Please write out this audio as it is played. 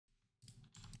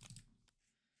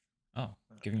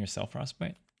Giving yourself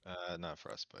frostbite? Not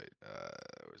frostbite.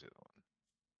 Where's the other one?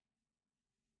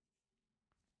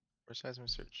 Where's seismic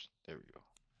search? There we go.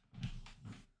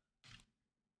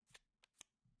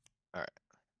 All right.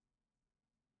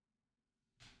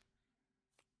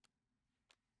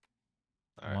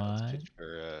 All right. Let's pitch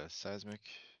for seismic.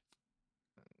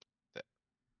 That.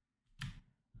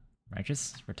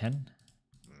 Righteous for 10.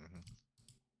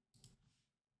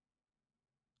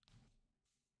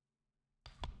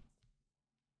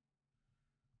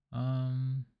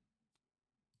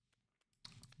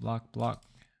 Block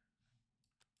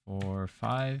for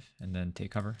 5, and then take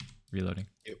cover. Reloading.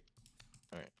 Yep.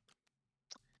 All right.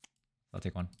 I'll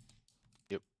take 1.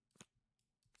 Yep.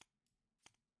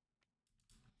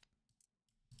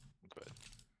 Good.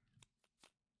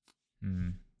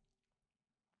 Well,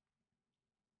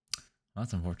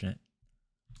 that's unfortunate.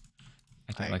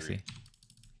 I can't Lexi.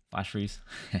 Flash freeze.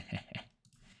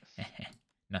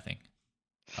 Nothing.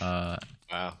 Wow.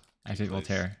 Activate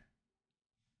Voltaire.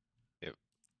 Yep.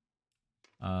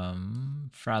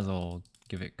 Frazzle.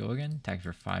 Give it go again. Tag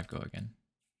for 5. Go again.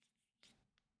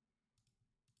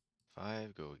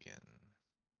 5. Go again.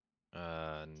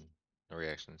 No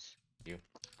reactions. You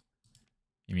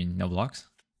mean no blocks?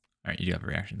 All right. You do have a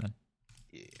reaction then.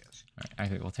 Yes. All right.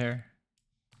 Activate Voltaire.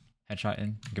 Headshot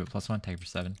in. Give it +1. Tag for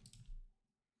 7.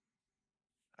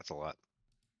 That's a lot.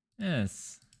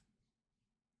 Yes.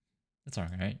 That's all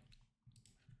right.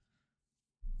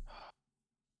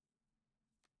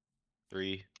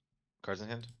 3 cards in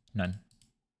hand? None.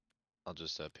 I'll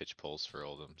just pitch pulse for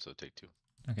Oldhim, so take 2.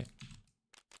 Okay.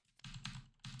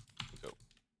 Go.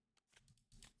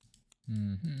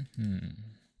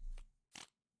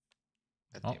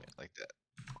 God damn it, like that.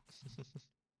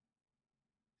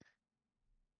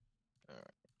 Alright.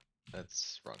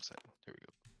 That's wrong side. There we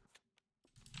go.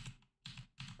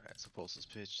 Alright, so pulse is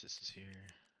pitched. This is here.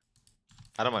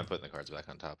 I don't mind putting the cards back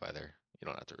on top either. You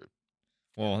don't have to.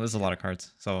 Well, there's a lot of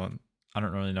cards, so I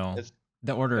don't really know.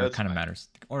 The order kind of matters.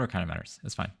 The order kind of matters.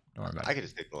 It's fine. Don't worry about it. I can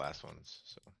just take the last ones.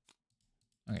 So.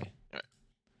 Okay. Alright.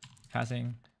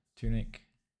 Passing. Tunic.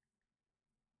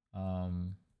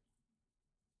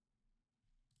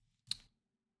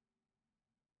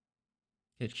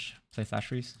 Pitch. Play flash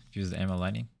freeze. Use the ammo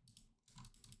lightning.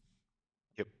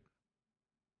 Yep.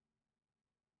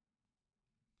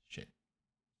 Shit.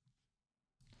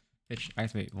 Pitch.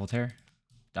 Activate Voltaire.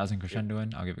 Dazzling Crescendo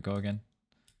in. I'll give it go again.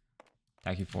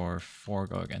 Attack you for 4.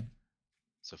 Go again.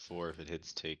 So 4 if it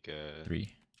hits. Take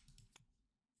 3.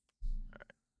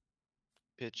 Alright.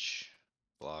 Pitch.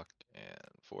 Block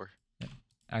and 4. Yep.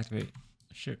 Activate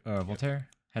Voltaire.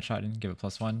 Headshot in. Give it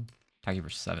 +1. Attack you for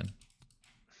 7.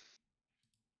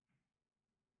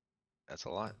 That's a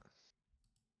lot.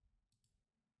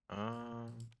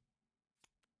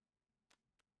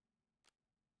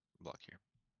 Block here.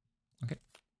 Okay.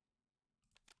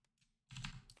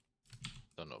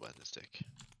 Don't know about this deck.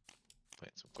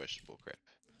 Playing some questionable crap.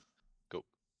 Go.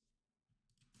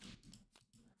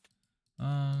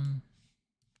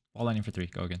 Ball lightning for 3.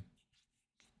 Go again.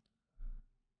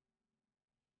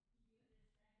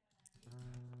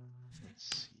 Let's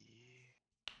see.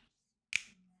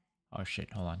 Oh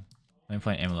shit! Hold on. Let me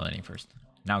play an ammo lightning first.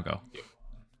 Now go. Yep.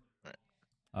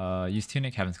 Alright. Use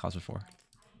tunic. Heaven's Cause for 4.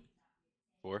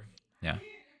 4? Yeah.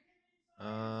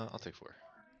 I'll take 4.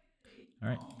 All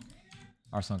right.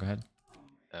 Arsenal, go ahead.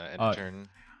 End of turn.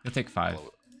 You'll take 5.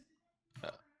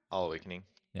 All Awakening.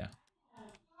 Yeah.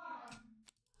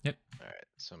 Yep. Alright,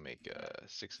 so make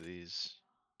 6 of these.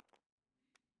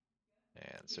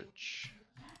 And search.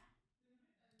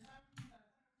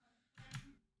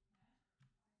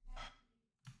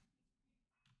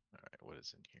 Alright, what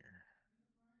is in here?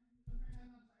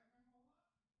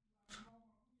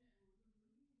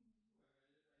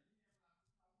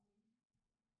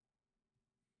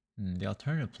 The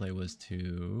alternative play was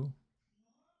to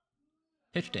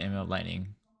pitch the ammo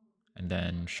lightning and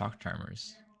then shock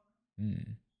charmers.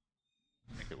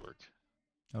 That could work.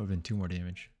 That would have been 2 more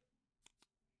damage.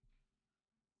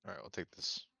 Alright, we'll take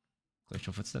this.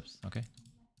 Glacial Footsteps, okay.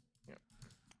 Yep.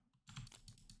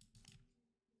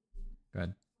 Go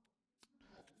ahead.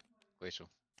 Glacial.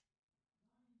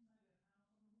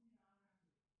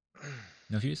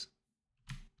 No fuse?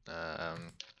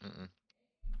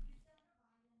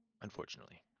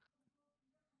 Unfortunately.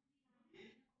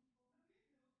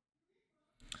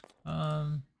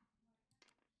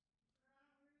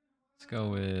 Let's go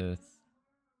with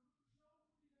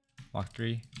block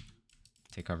 3.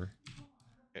 Take cover.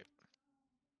 Okay.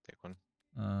 Take 1.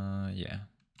 Yeah.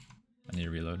 I need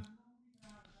to reload.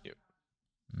 Yep.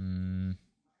 I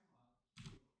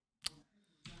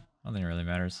don't think it really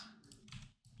matters.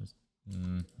 Just,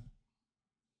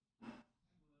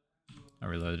 I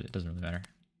reloaded. It doesn't really matter.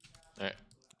 Alright.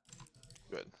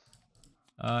 Good.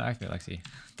 Activate Lexi.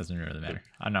 Doesn't really matter.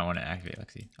 I don't want to activate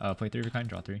Lexi. Play 3 of a kind,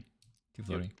 draw 3. 2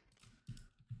 floating.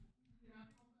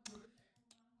 Yep.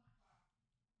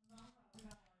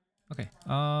 Okay.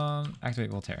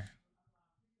 Activate Voltaire.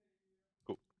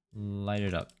 Cool. Light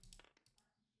it up.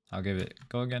 I'll give it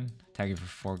go again. Tag it for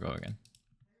 4 go again.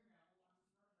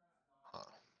 Huh.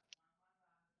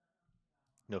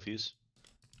 No fuse?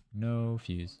 No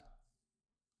fuse.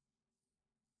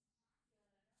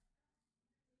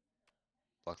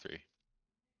 Block 3.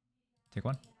 Take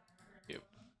 1. Yep.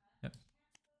 Yep.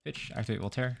 Pitch. Activate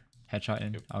Voltaire. Headshot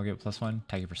in. Yep. I'll give it +1.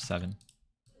 Tag it for 7.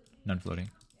 None floating.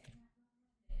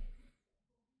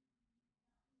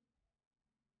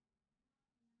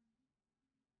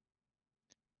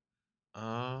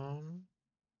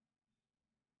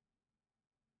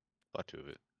 Block 2 of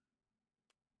it.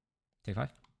 Take 5.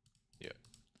 Yeah.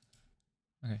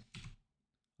 Okay.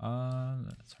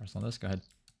 Let's horse on this. Go ahead.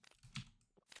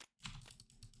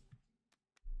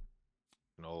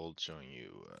 An old showing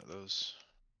you those.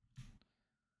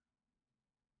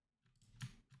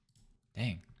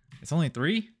 Dang. It's only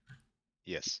 3?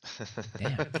 Yes.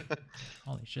 Damn.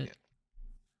 Holy shit. Yeah.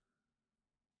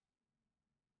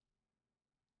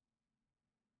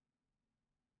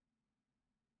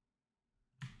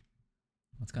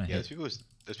 What's gonna Yeah, hit?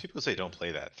 there's people who say don't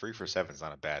play that. 3 for 7 is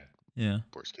not a bad Yeah.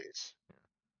 worst case.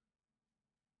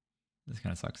 This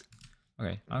kind of sucks.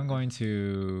 Okay, I'm going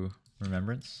to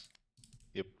Remembrance.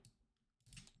 Yep.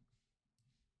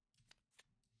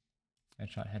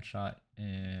 Headshot,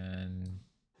 and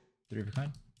 3 of a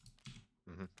kind.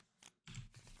 Mm-hmm.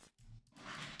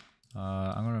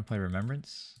 I'm gonna play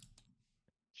Remembrance.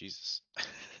 Jesus.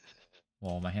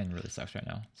 Well, my hand really sucks right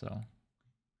now, so.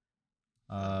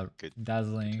 Good.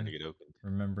 Dazzling, Trying to get open.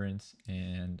 Remembrance,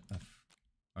 and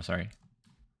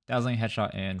Dazzling,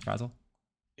 Headshot, and Frazzle.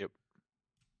 Yep.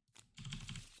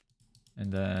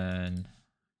 And then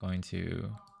going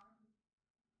to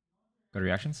go to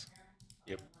reactions.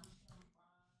 Yep.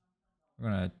 We're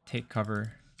gonna take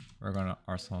cover. We're gonna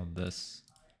arsenal this.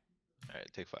 Alright,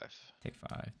 take 5. Take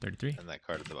 5. 33. And that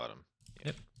card at the bottom.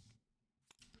 Yep.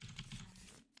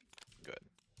 Good.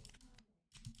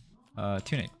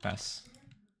 Tunic, pass.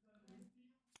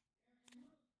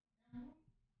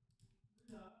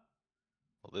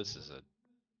 Well, this is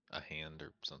a hand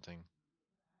or something.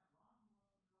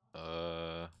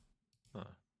 Huh. What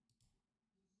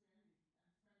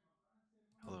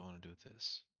do I want to do with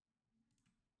this?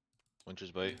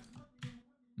 Winter's Bite.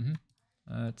 Mm-hmm.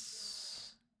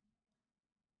 Let's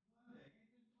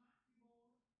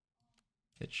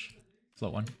pitch.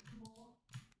 Float 1.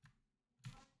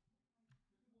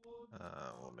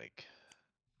 We'll make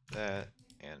that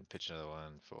and pitch another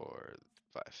one for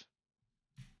 5.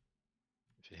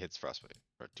 If it hits Frostbite,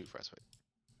 or 2 Frostbite.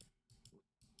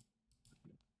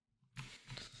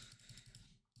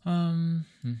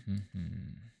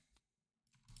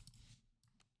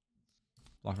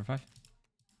 Block for 5.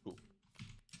 Cool.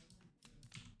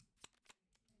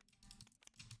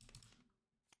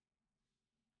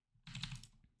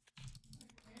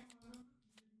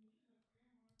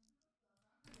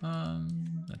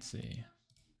 Let's see.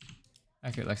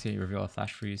 Activate Lexi, reveal a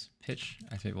flash freeze, pitch,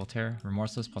 activate Voltaire,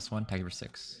 remorseless +1, tag it for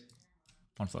 6.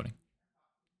 1 floating.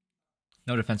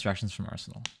 No defense reactions from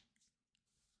Arsenal.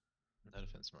 No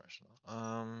defense from Arsenal.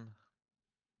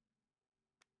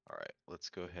 Alright, let's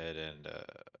go ahead and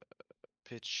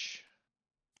pitch.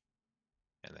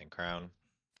 And then crown.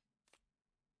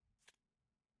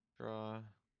 Draw.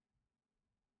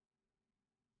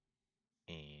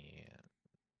 And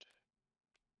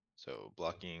so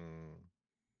blocking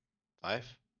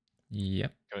 5?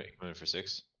 Yep. Coming for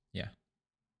 6? Yeah.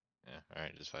 Yeah,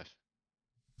 alright, just 5.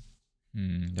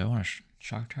 Do I want to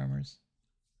shock charmers?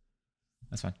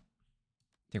 That's fine.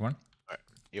 Take 1. Alright,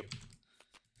 yep.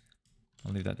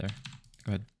 I'll leave that there.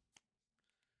 Go ahead.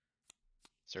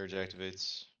 Surge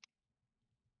activates.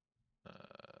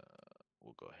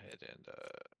 We'll go ahead and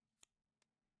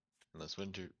unless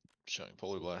Winter showing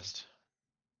Polar Blast.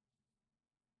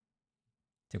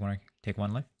 Take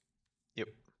 1 life. Yep.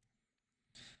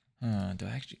 Do I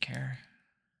actually care?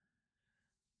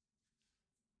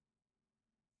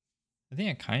 I think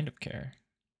I kind of care.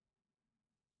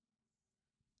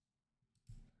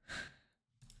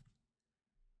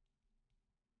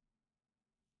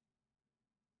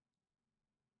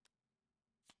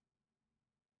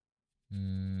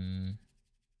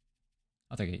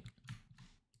 I'll take 8.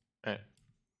 Alright.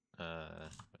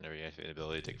 Whenever you activate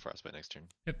ability, take Frostbite next turn.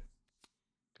 Yep.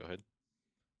 Go ahead.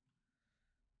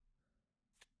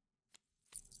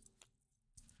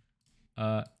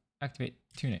 Activate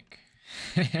Tunic.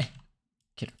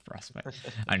 Kid frostbite.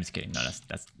 I'm just kidding. No,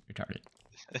 that's retarded.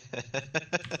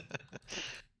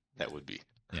 That would be.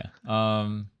 Yeah.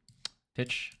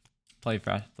 Pitch, play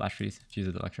flash freeze, fuse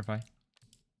with electrify.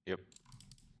 Yep.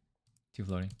 2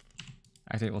 floating.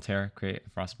 Activate Voltaire, create a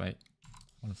frostbite.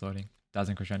 1 floating.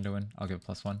 Dazzling Crescendo in. I'll give it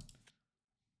 +1.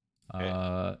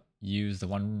 Okay. Use the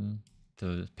 1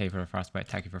 to pay for a frostbite.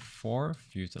 Attack you for 4.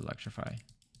 Fuse to electrify.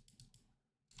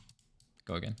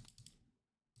 Go again.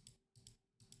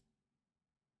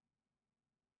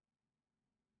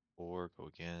 Or go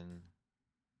again.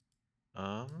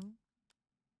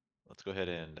 Let's go ahead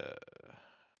and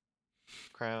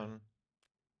crown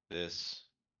this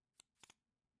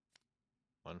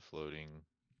 1 floating.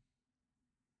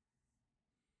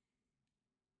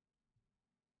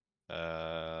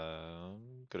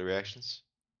 Go to reactions.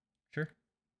 Sure.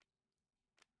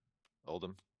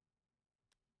 Oldhim.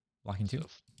 Locking 2. So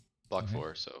block Okay.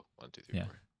 4. So 1, 2, 3, Yeah.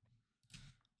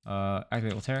 4.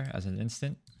 Activate Voltaire as an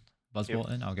instant. Buzzbolt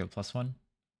Yep. in. I'll give it +1.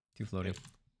 2 floating. Yep.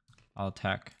 I'll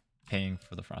attack, paying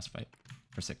for the frostbite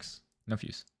for 6. No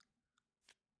fuse.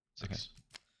 6. Okay.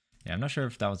 Yeah, I'm not sure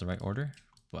if that was the right order,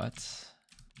 but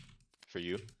For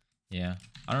you. yeah.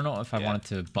 I don't know if I Yeah. wanted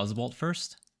to Buzzbolt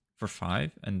first for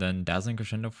 5 and then Dazzling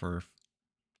Crescendo for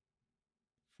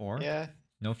 4. Yeah.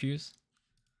 No fuse.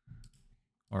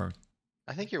 Or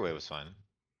I think your way was fine.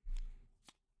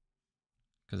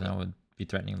 because then I would be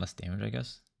threatening less damage, I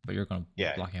guess. But you're gonna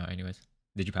Yeah. block out anyways.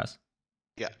 Did you pass?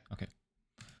 Yeah. Okay.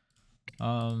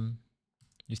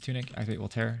 Use Tunic, activate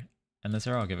Voltaire. And this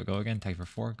arrow, I'll give it go again. Attack for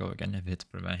 4. Go again if it hits,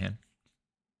 put it in my hand.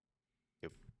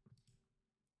 Yep.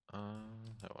 I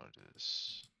want to do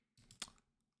this.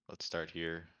 Let's start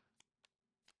here.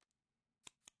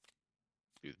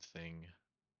 Do the thing.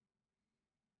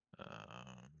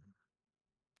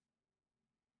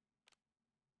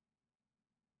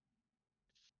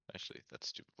 Actually, that's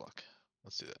stupid block.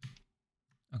 Let's do that.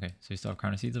 Okay, so you still have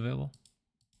Crown of Seeds available?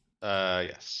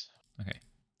 Yes. Okay.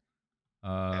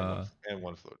 And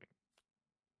one floating.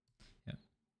 Yeah.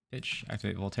 Pitch,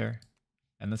 activate Voltaire.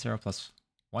 And this arrow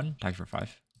 +1, attack for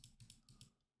 5.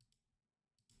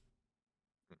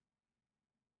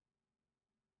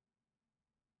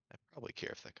 I probably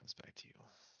care if that comes back to you.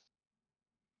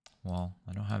 Well,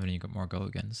 I don't have any more go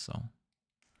agains, so.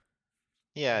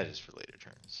 Yeah, just for later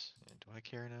turns. And do I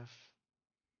care enough?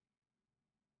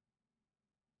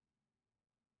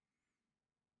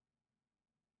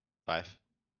 Five.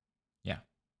 Yeah.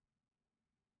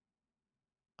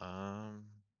 I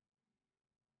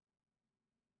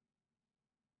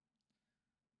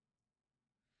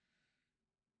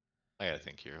gotta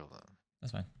think here. Hold on.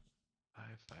 That's fine. 5,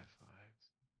 5, 5.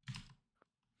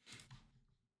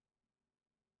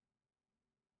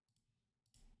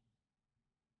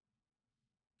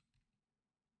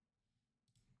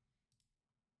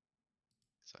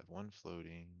 So I have 1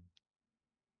 floating.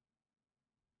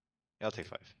 Yeah, I'll take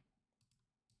 5.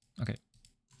 Okay.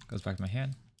 Goes back to my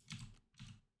hand.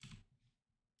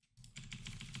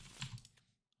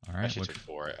 All right. Actually, took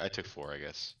 4. I took 4, I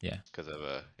guess. Yeah. Because of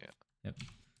yeah. Yep.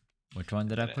 Which one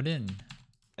did I put in?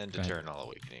 And Go ahead. Eternal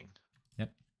Awakening.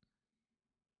 Yep.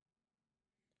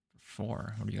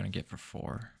 4. What are you gonna get for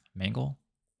 4? Mangle?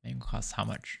 Mangle costs how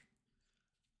much?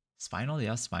 Spinal?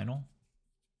 Yeah, spinal.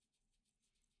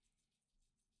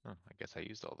 Oh, I guess I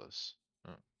used all those.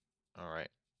 Oh, all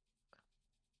right.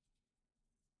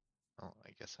 Oh,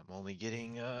 I guess I'm only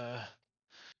getting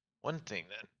 1 thing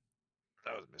then.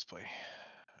 That was a misplay.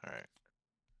 All right.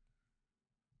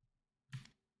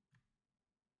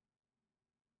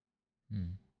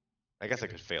 I guess I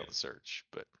could fail the search,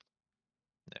 but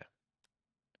yeah.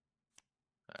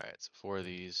 All right, so 4 of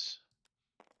these.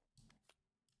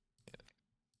 Yeah.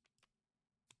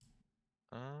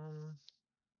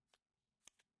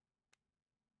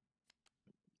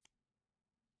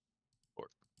 4.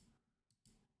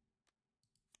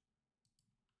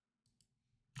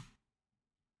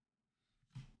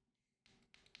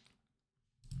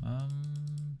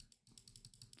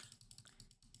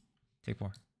 Take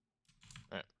 4.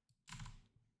 Alright.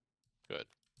 Good.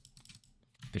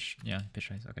 Fish, yeah,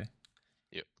 fish eyes, okay.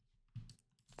 Yep.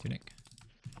 Tunic.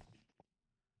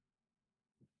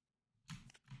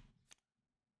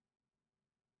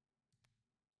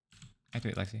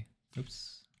 Activate Lexi.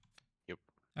 Oops. Yep.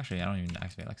 Actually, I don't even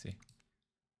activate Lexi.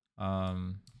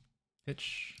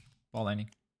 Pitch, ball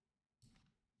lightning.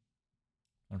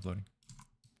 1 floating.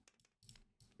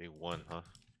 Big 1, huh?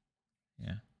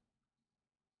 Yeah.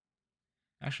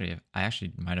 Actually, I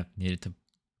actually might have needed to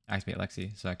activate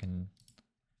Lexi so I can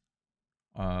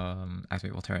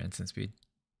activate Voltaire at instant speed.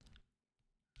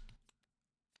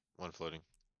 1 floating.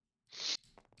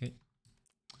 Okay.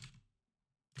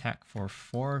 Attack for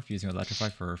 4. If using Electrify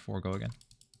for 4, go again.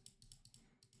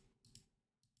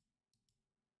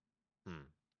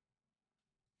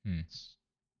 It's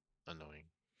annoying.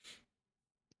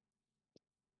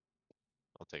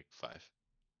 I'll take 5.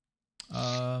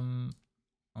 I'm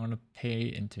gonna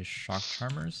pay into Shock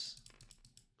Charmers.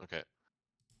 Okay.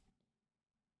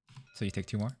 So you take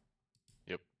 2 more.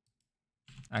 Yep.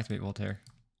 Activate Voltaire.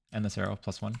 Endless Arrow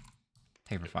 +1.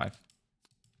 Take it for 5.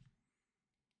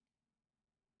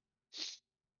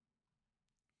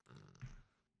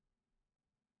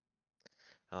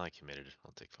 I like committed.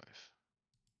 I'll take 5.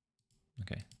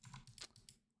 Okay.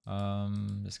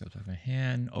 This goes back to my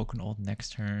hand. OK&Y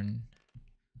next turn.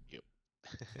 Yep.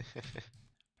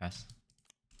 Pass.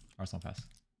 Arsenal pass.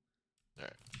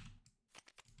 Alright.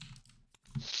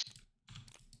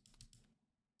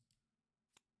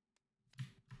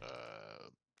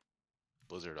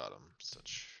 Blizzard Autumn,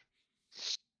 such.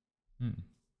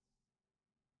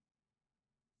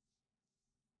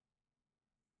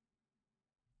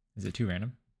 Is it 2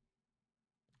 random?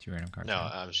 2 random cards. No,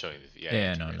 right? I'm showing the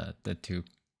Yeah, no, the 2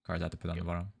 cards I have to put on the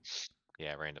bottom.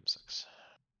 Yeah, random sucks.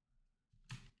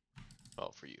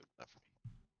 Well, for you, not for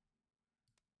me.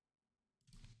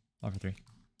 All for 3.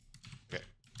 Okay.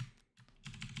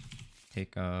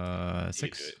 Take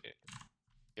 6.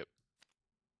 Yep.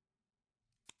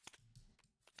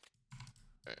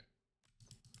 Alright.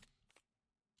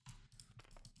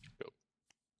 Go.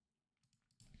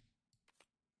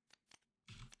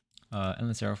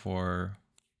 Endless Arrow for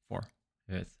 4.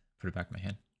 Put it back in my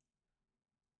hand.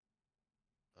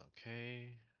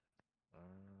 Okay.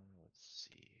 Let's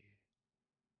see.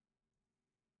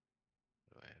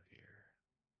 What do I have here?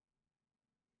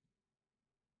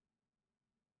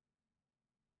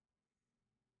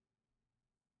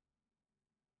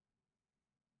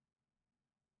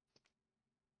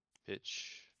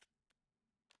 Pitch.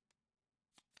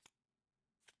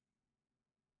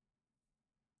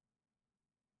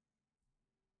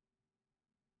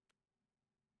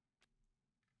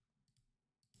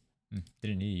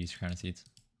 Didn't need to use Crown of Seeds.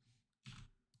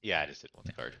 Yeah, I just didn't want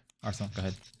the card. Arsenal, go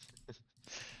ahead.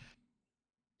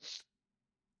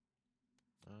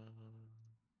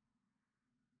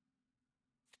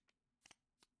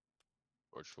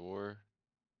 Forge for War.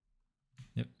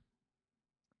 Yep.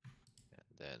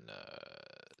 And then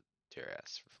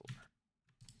Terras for 4.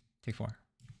 Take 4.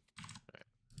 Alright.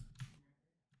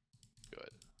 Go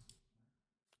ahead.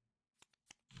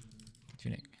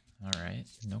 Tunic. Alright.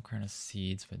 No Crown of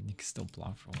Seeds, but you can still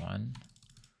block for 1.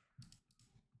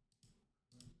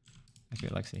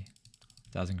 Activate Lexi.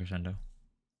 Dazzling Crescendo.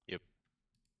 Yep.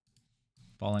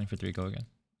 Ball line for 3, go again.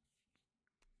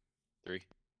 3.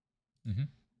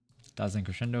 Dazzling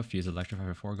Crescendo, fuse Electrify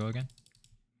for 4, go again.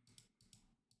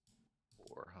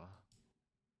 4, huh?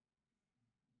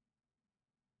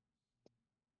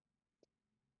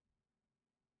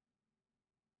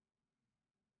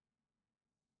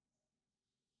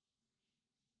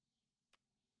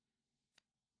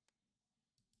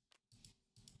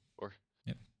 Four.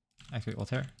 Yep. Activate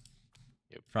Voltaire.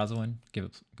 Yep. Frazzle one, give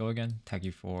it go again. Tag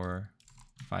you for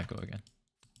 5, go again.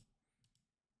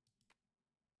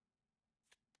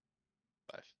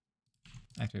 5.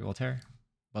 Activate Voltaire.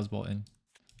 Buzzbolt in.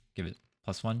 Give it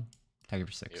 +1. Tag you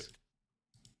for 6. Yep.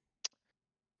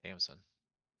 Damn, son.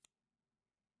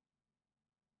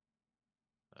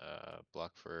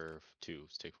 Block for 2.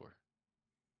 Let's take 4.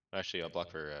 Actually, I'll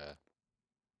block for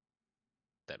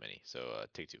that many. So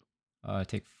take 2.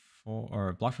 Take 4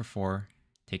 or block for 4.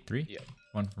 Take 3. Yep.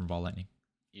 1 from Ball Lightning.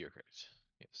 You're correct.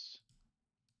 Yes.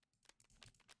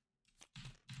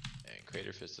 And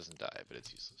Crater Fist doesn't die, but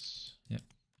it's useless. Yep.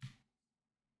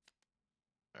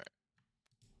 Alright.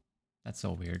 That's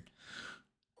so weird.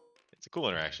 It's a cool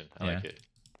interaction. I like it.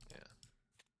 Yeah.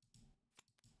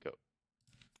 Go.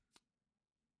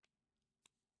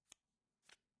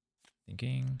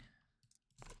 Thinking.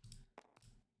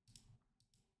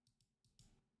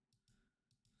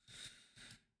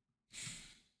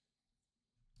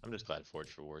 I'm just glad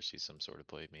Forge for War sees some sort of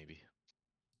play, maybe.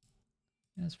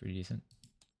 Yeah, that's pretty decent.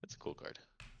 That's a cool card.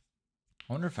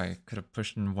 I wonder if I could have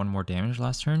pushed in 1 more damage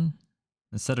last turn.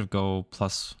 Instead of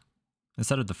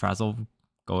the Frazzle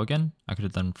go again, I could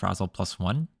have done Frazzle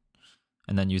 +1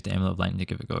 and then used the Amulet of Lightning to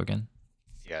give it go again.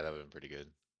 Yeah, that would have been pretty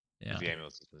good. Yeah. The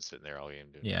Amulet's just been sitting there all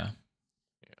game doing Yeah.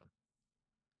 Yeah.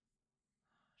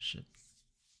 Shit.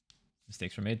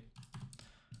 Mistakes were made.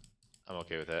 I'm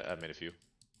okay with that. I've made a few.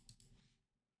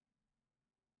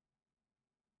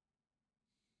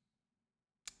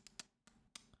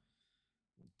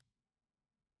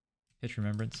 Pitch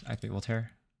Remembrance, activate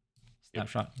Voltaire.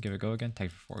 Snapshot, give it go again. Tag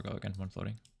for 4, go again. 1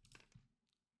 floating.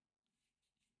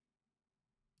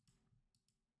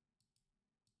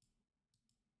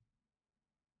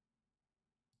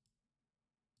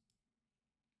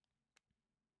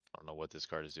 what this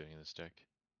card is doing in this deck.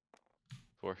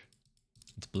 4.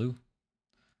 It's blue.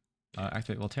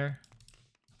 Activate Voltaire.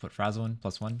 Put Frazzle in,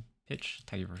 +1. Pitch.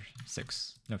 Tag you for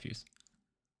 6. No fuse.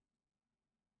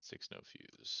 6 no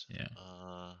fuse. Yeah.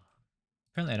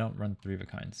 Apparently I don't run 3 of a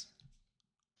kinds.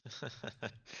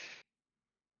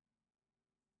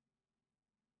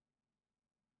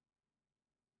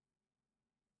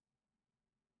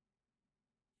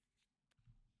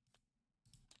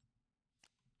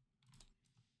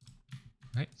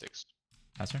 Okay. 6.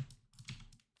 Pass turn.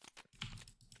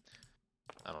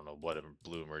 I don't know what a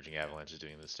blue emerging avalanche is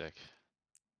doing in this deck.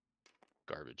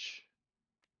 Garbage.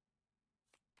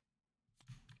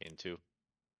 In 2.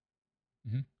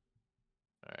 Mhm.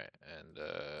 Alright, and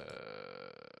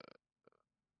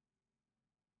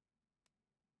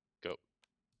go.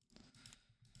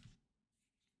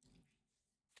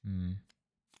 Hmm.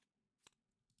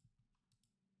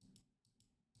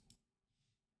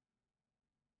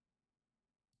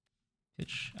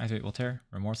 Pitch. Activate Voltaire.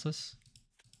 Remorseless.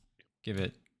 Give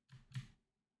it.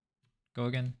 Go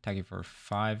again. Tag you for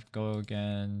 5. Go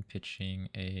again. Pitching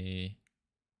a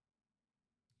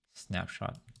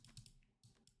snapshot.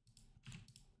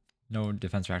 No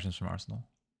defense reactions from Arsenal.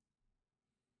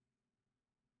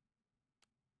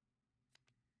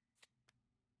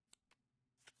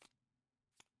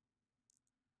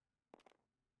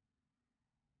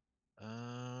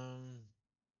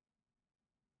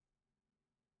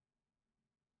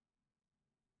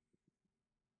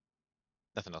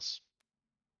 Nothing else.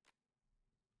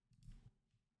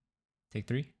 Take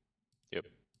 3. Yep.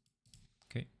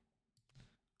 Okay.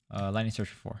 Lightning search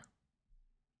for 4.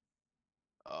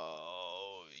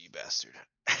 Oh, you bastard.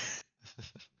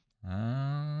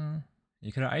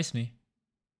 You could have iced me.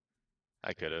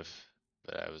 I could have,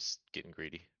 but I was getting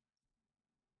greedy.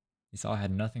 You saw I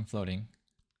had nothing floating.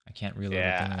 I can't reload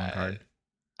with only one card.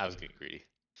 I was getting greedy.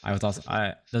 I was also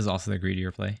this is also the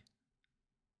greedier play.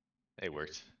 It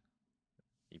worked.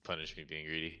 You punished me being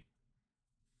greedy.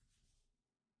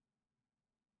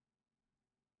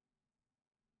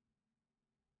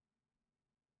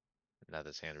 Now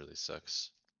this hand really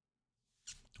sucks.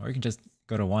 Or you can just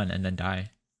go to 1 and then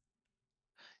die.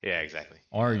 Yeah, exactly.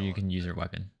 Or you can use your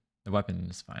weapon. The weapon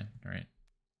is fine, right?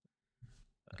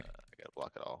 Okay. I gotta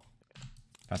block it all.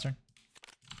 Pass turn.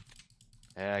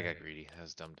 Yeah, I got greedy. That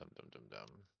was dumb.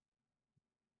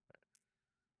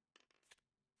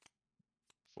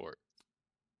 4.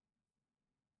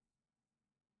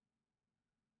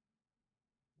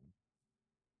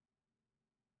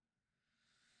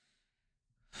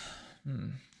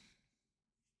 Hmm.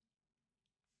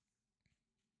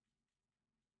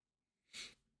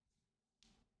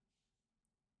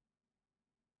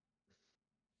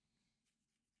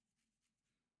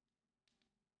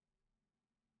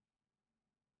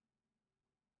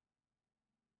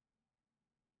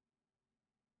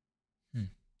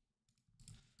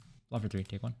 Block for 3.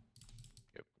 Take 1.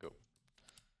 Yep, go.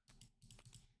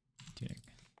 Tunic.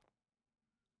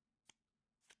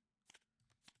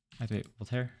 Activate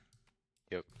Voltaire.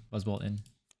 Yep. Buzzbolt in.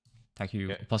 Attack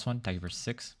you Okay. +1. Attack you for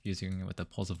 6. Using it with the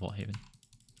Pulse of Volthaven.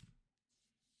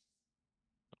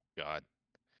 God.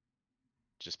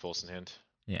 Just pulse in hand.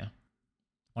 Yeah.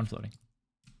 1 floating.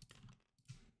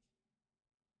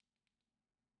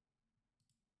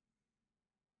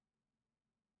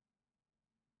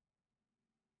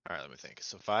 Alright, let me think.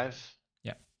 So 5?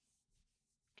 Yeah.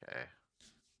 Okay.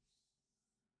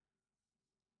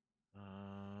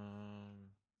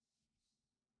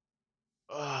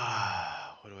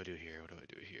 What do I do here?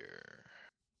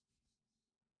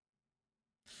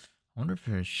 I wonder if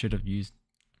I should have used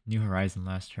New Horizon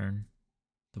last turn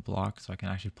to block so I can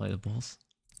actually play the Pulse.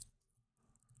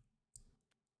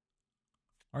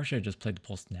 Or should I just play the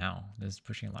Pulse now? This is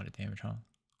pushing a lot of damage, huh?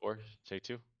 4, take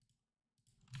 2.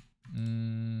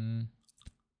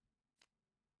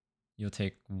 You'll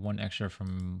take 1 extra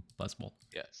from Buzzbolt.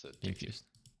 Yeah, so Being take 2. fused.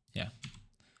 Yeah.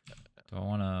 Do I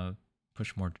want to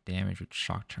push more damage with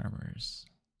Shock Charmers?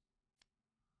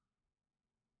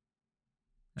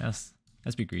 Let's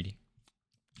be greedy.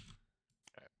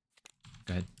 Alright.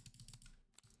 Go ahead.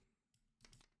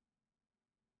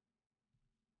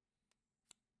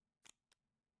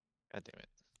 God damn it.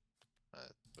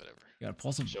 Whatever. You got a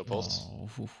Pulse of... Show Pulse. Oh,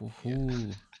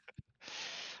 Yeah.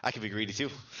 I can be greedy too.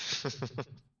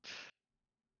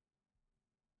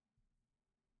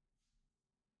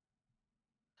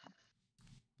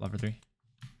 Block for 3.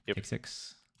 Yep. Take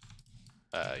 6.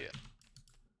 Yeah.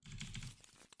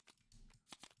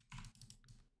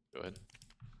 Go ahead.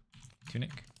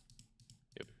 Tunic.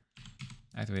 Yep.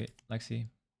 Activate Lexi.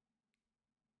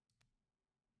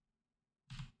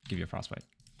 Give you a Frostbite.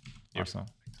 Yep. Arsenal.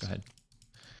 Go ahead.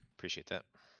 Appreciate that.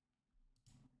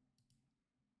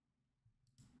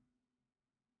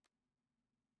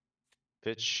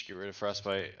 Pitch, get rid of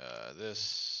frostbite.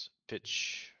 This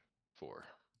pitch 4.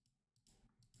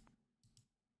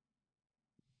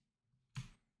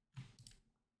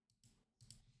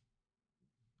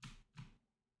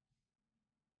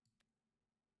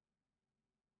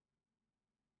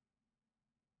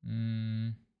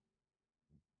 Mm.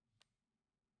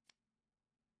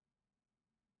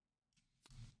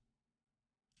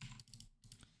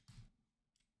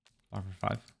 Bar for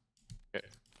 5. Okay.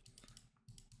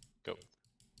 Go.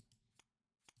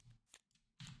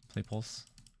 Play pulse.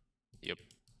 Yep.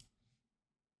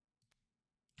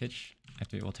 Pitch.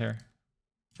 Activate Voltaire.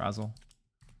 Frazzle.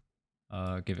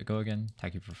 Give it go again.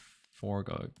 Attack you for 4.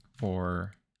 Go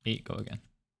for 8. Go again.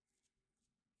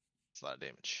 It's a lot of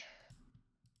damage.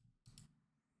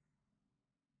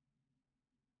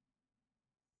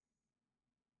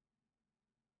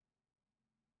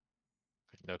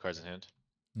 No cards in hand.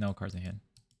 No cards in hand.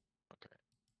 Okay.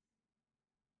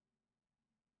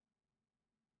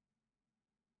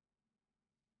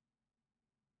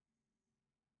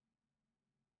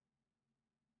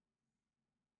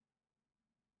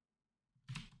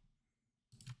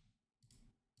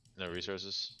 No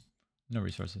resources. No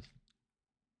resources.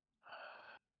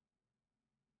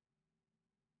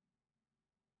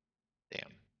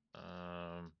 Damn.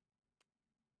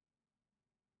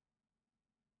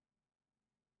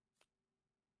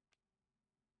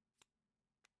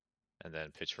 And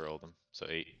then pitch for Oldhim. So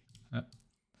 8.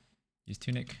 Use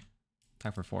Tunic.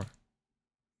 Attack for 4.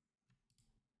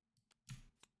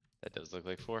 That does look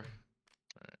like 4.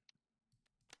 Alright.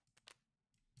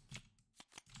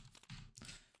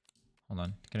 Hold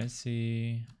on. Can I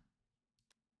see?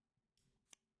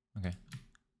 Okay.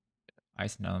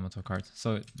 Ice and elemental cards.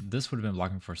 So this would have been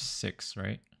blocking for 6,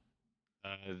 right?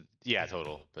 Yeah,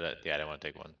 total. But yeah, I didn't want to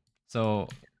take 1. So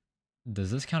does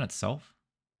this count itself?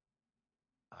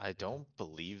 I don't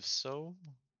believe so.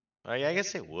 Yeah, I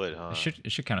guess it would, huh?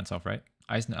 It should count itself, right?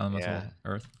 Ice and elemental Yeah.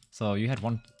 earth. So you had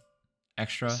 1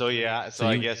 extra. So yeah, so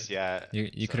I guess yeah.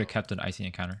 You could have kept an icy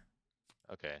encounter.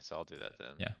 Okay, so I'll do that then.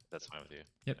 Yeah. That's fine with you.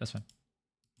 Yep, that's fine.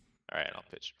 Alright, I'll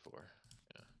pitch 4.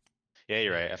 Yeah. Yeah,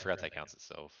 you're right. I forgot that counts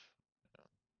itself. Yeah.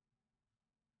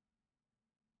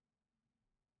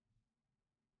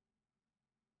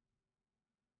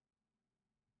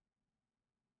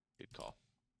 Good call.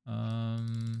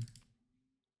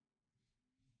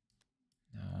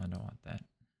 No, I don't want that. I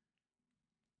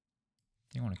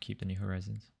think I want to keep the New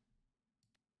Horizons.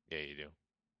 Yeah, you do.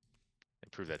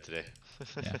 Improve that today.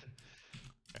 Yeah.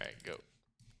 Alright, go.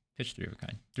 Pitch 3 of a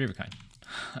kind. 3 of a kind.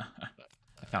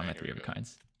 I found my 3 of a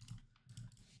kinds.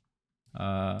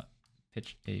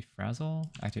 Pitch a Frazzle.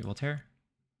 Activate Voltaire.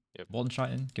 Yep. Bolden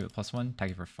shot in. Give it +1.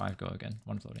 Attack it for 5. Go again.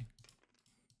 1 floating.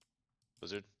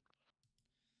 Wizard.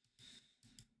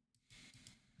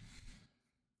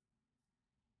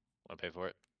 Want to pay for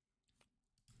it?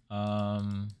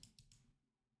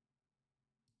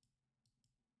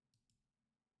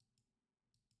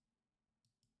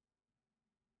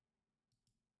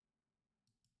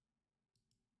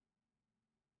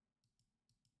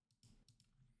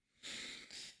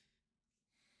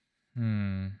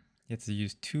 You have to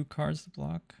use 2 cards to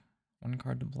block. 1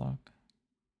 card to block.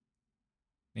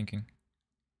 Thinking.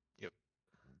 Yep.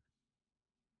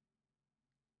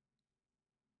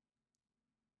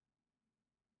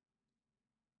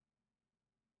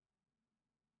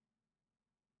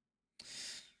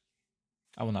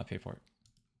 I will not pay for it.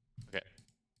 Okay.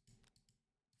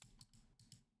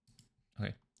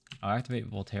 Okay. I'll activate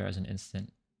Voltaire as an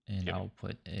instant, and Yep. I'll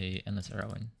put a Endless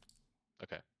Arrow in.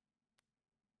 Okay.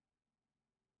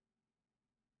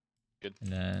 Good.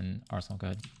 And then Arsenal, go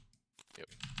ahead. Yep.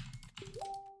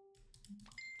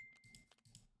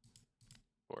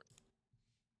 4.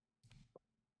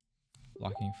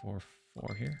 Blocking for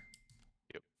 4 here.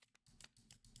 Yep.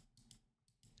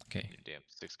 Okay. You damn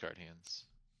 6 card hands.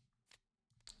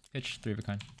 Pitch 3 of a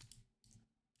kind.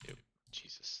 Yep.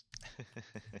 Jesus.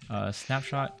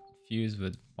 Snapshot. Fuse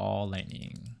with Ball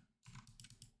Lightning.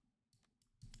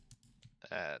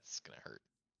 That's gonna hurt.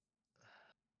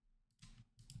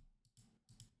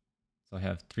 So I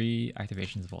have 3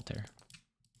 activations of Voltaire.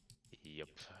 Yep.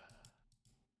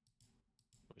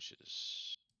 Which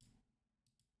is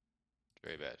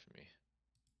very bad for me.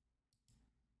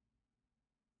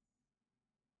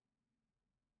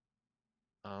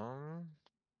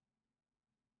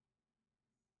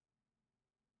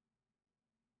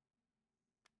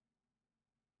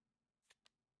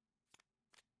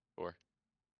 Four.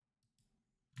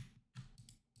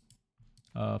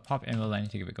 Pop Anvil Lightning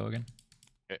to give it go again.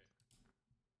 Okay.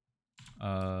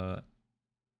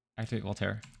 Activate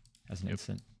Voltaire as an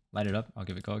instant. Light it up. I'll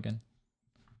give it go again.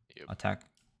 Attack.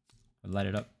 Light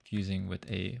it up, fusing with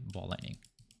a ball lightning.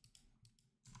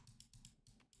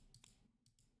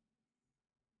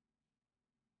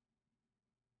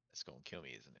 It's gonna kill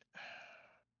me, isn't it?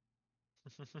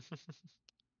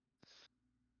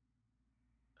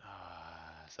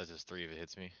 So that's just 3 if it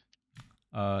hits me.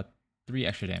 3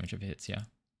 extra damage if it hits, yeah.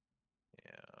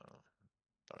 Yeah.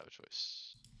 Don't have a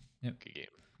choice. Yep. Good game.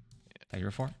 Attack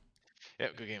your 4.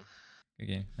 Yep, good game. Good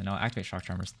game. And I'll activate Shock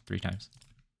Charmers 3 times.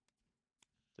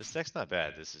 This deck's not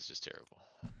bad. This is just terrible.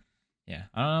 Yeah.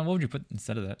 What would you put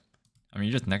instead of that? I mean,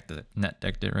 you just net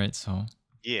decked it, right? So.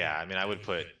 Yeah, I mean, I would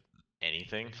put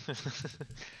anything.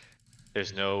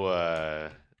 There's no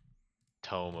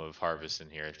Tome of Harvest in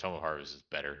here. Tome of Harvest is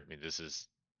better. I mean, this is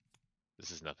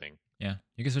nothing. Yeah,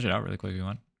 you can switch it out really quick if you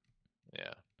want.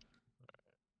 Yeah.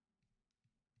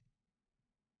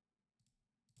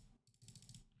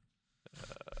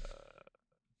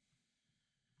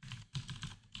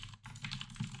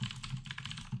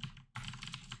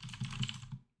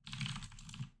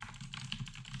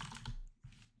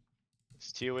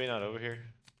 Is TOA not over here?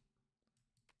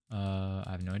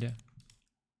 I have no idea.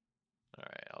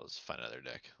 Alright, I'll just find another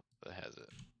deck that has it.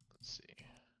 Let's see.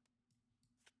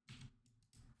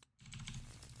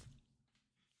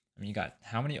 I mean, you got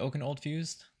how many OK&Y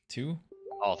fused? 2?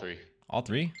 All 3. All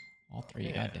 3? All 3,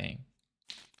 Yeah. god dang.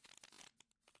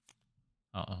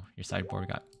 Uh-oh, your sideboard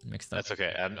got mixed up. That's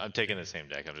okay. I'm taking the same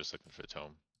deck. I'm just looking for the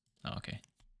tome. Oh, okay.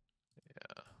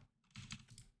 Yeah.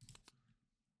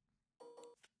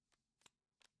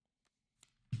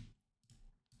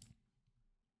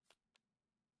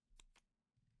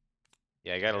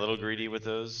 Yeah, I got a little greedy with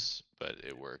those, but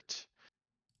it worked.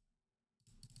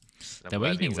 The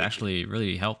Awakening's actually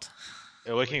really helped.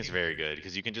 Awakening's very good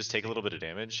because you can just take a little bit of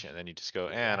damage and then you just go,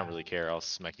 I don't really care. I'll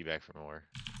smack you back for more.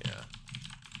 Yeah.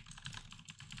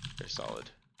 They're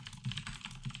solid.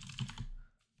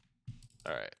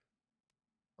 Alright.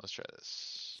 Let's try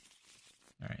this.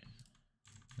 Alright.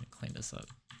 Let me clean this up.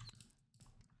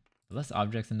 The less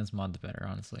objects in this mod, the better,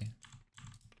 honestly.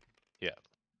 Yeah.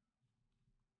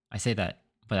 I say that,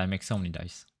 but I make so many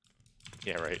dice.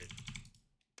 Yeah, right.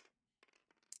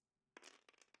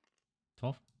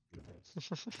 12?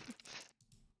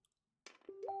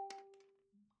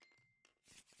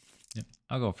 Yep.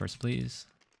 I'll go first, please.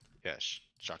 Yeah,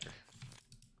 shocker.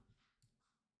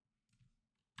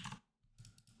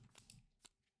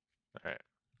 Alright.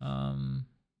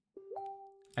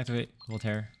 Activate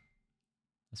Voltaire.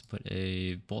 Let's put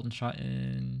a Bolton shot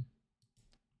in.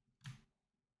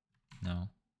 No.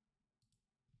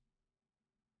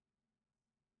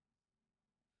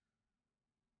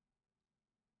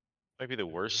 Might be the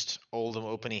worst Oldhim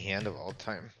opening hand of all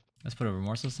time. Let's put a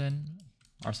Remorseless in.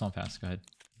 Arsenal pass, go ahead.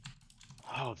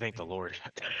 Oh, thank the Lord.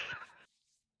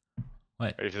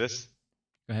 What? Ready for this?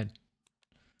 Go ahead.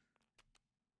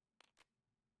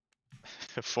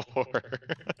 4.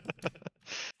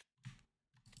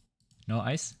 No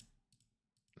ice?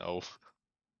 No.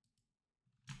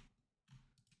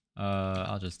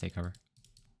 I'll just take cover.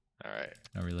 Alright.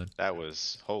 No reload. That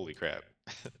was, holy crap.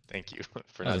 Thank you for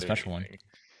That was not a special anything.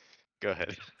 Go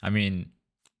ahead. I mean,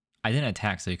 I didn't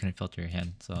attack, so you couldn't filter your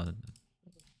hand. So,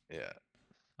 Yeah.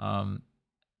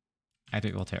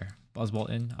 Activate Voltaire.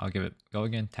 Buzzbolt in. I'll give it go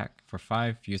again. Attack for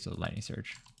 5. Fuse with Lightning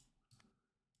Surge.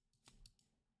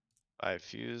 5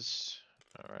 fused.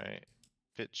 Alright.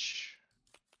 Pitch.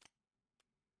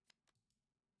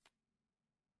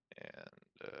 And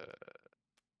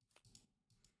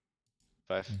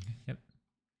 5. Okay,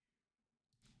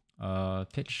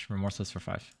 yep. Pitch Remorseless for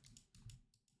 5.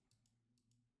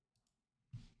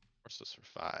 Versus for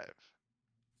 5.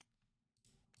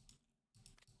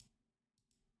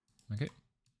 Okay.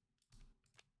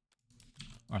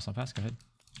 Arsenal pass. Go ahead.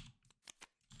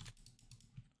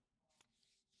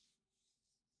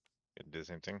 Do the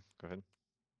same thing. Go ahead.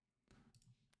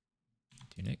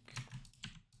 Tunic.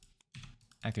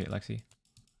 Activate Lexi.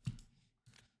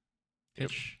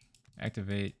 Pitch.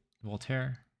 Activate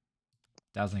Voltaire.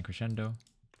 Dazzling Crescendo.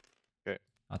 Okay.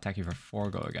 I'll attack you for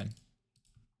 4. Go again.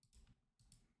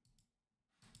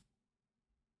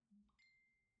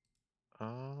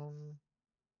 I'll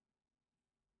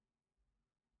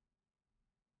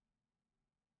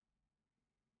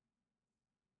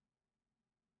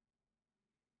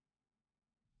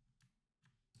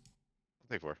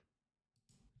take 4.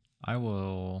 I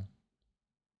will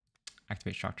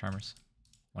activate Shock Charmers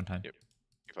 1 time. Yep.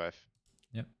 5.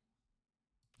 Yep.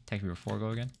 Attack you for 4. Go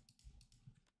again.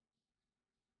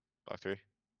 Block 3.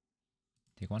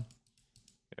 Take 1.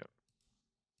 Yep.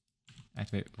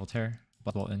 Activate Voltaire.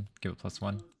 Bolt in, give it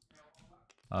 +1.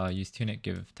 Use Tunic,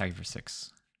 give tag for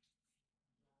 6.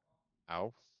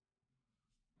 Ow.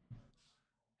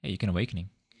 Hey, you can Awakening.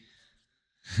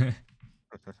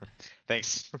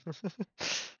 Thanks.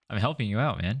 I'm helping you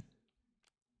out, man.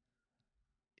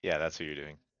 Yeah, that's what you're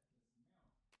doing.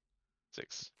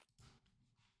 6.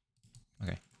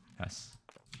 Okay, pass.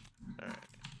 Alright.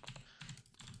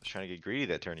 I was trying to get greedy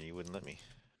that turn and you wouldn't let me.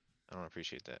 I don't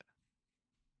appreciate that.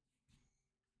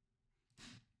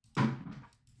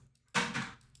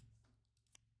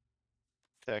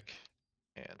 Tech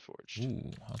and forged.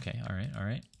 Ooh, okay,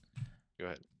 alright. Go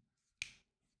ahead.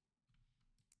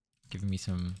 Giving me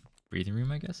some breathing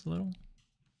room, I guess, a little?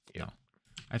 Yep. No.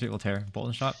 Activate Voltaire. Bolt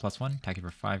and shot, +1. Attack you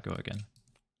for 5, go again.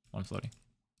 1 floating.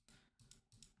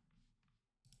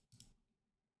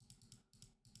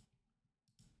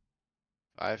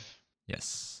 Five.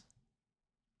 Yes.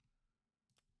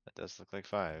 That does look like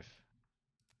 5.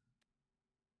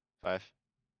 5.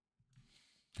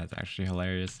 That's actually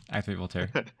hilarious. Activate Voltaire.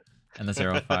 And the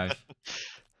 0, 5.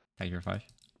 Attack you for 5.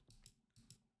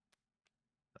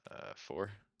 4.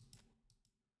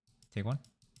 Take 1.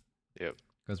 Yep.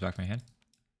 Goes back to my hand.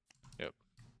 Yep.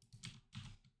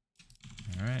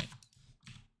 Alright.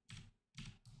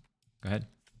 Go ahead.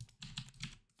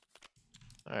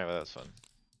 Alright, well that's fun.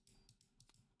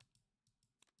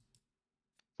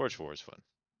 Forge 4 is fun.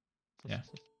 Yeah.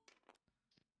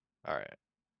 Alright.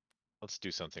 Let's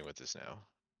do something with this now.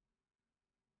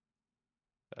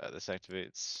 This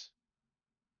activates.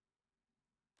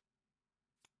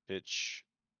 Pitch.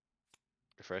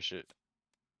 Refresh it.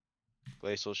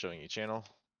 Glacial showing you channel.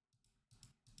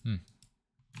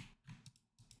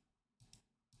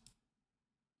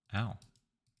 Ow.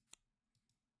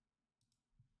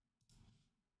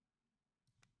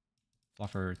 Block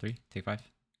for 3. Take 5.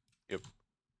 Yep.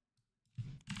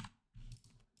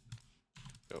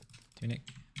 Go. Tunic.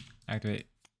 Activate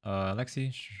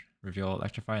Lexi. Reveal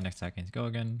Electrify. Next seconds. Go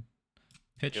again.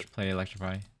 Pitch. Yep. Play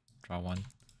Electrify. Draw 1.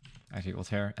 Activate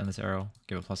Voltaire. Endless Arrow.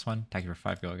 Give it +1. Attack you for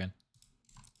 5. Go again.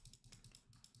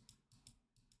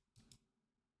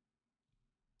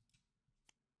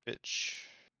 Pitch.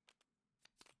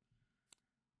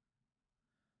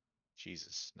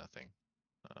 Jesus, nothing.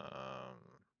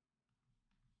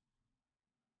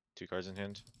 2 cards in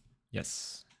hand.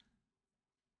 Yes.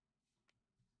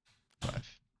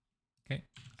 5. Okay.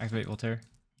 Activate Voltaire.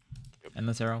 Yep.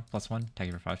 Endless Arrow. +1. Attack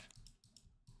you for 5.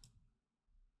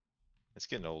 It's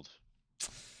getting old.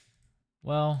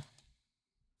 Well.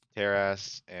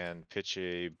 Terrace and pitch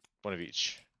one of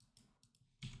each.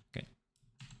 Okay.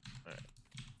 Alright.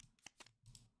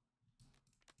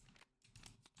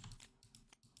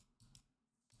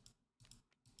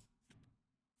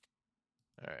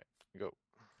 Alright, go.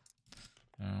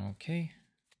 Okay.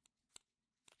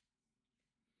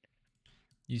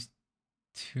 Use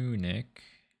Tunic.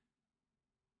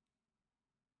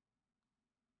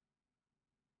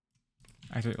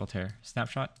 Activate Voltaire.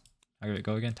 Snapshot. Activate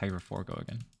Go again. Tiger 4. Go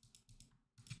again.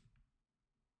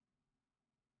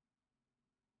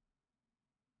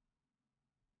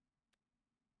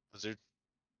 Wizard.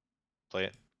 Play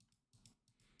it.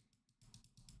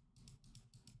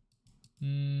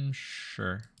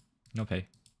 Sure. No pay.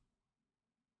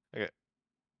 Okay.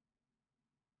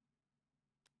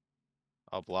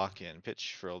 I'll block and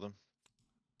pitch for Oldhim.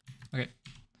 Okay.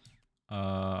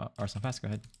 Arsenal Pass. Go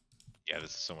ahead. Yeah,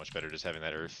 this is so much better just having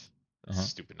that earth. That's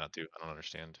stupid not to. I don't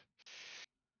understand.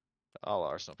 I'll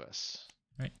Arsenal Pass.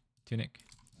 Right. Tunic.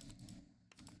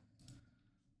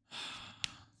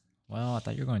 Well, I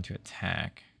thought you were going to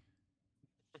attack.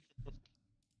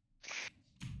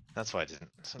 That's why I didn't.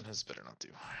 Sometimes it's better not to.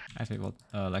 Activate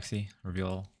Lexi.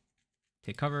 Reveal.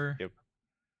 Take cover. Yep.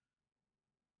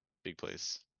 Big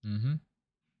plays. Mm-hmm.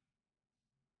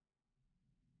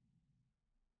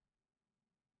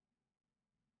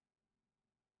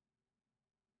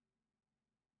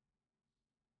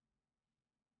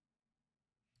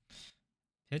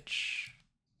 Pitch.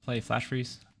 Play Flash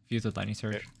Freeze. Fuse with Lightning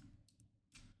Surge.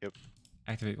 Yep.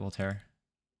 Activate Voltaire.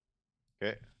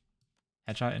 Okay.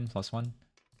 Headshot in +1.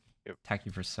 Yep. Attack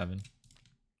you for 7.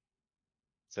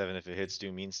 7 if it hits,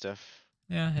 do mean stuff.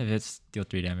 Yeah, if it hits, deal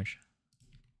 3 damage.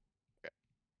 Okay.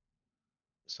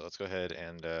 So let's go ahead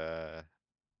and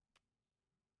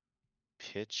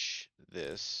pitch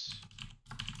this.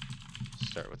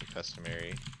 Start with the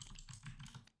customary.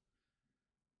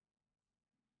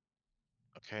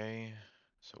 Okay.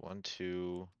 So 1,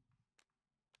 2.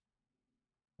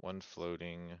 1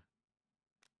 floating.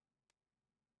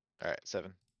 Alright,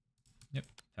 7. Yep,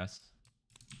 pass.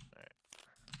 Alright.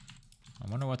 I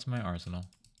wonder what's in my arsenal.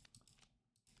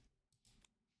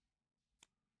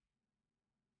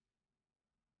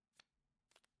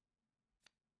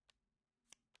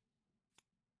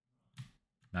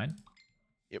 9?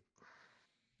 Yep.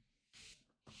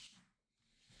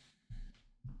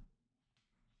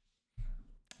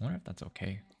 I wonder if that's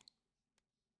okay.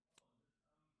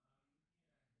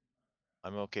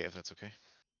 I'm okay if that's okay.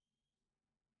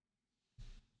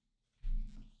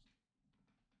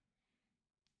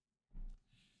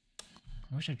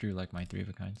 I wish I drew like my 3 of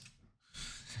a kinds.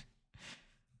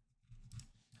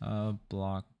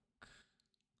 Block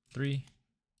 3,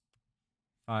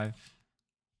 5.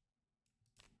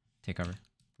 Take cover.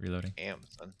 Reloading. Damn,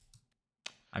 son.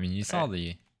 I mean, you saw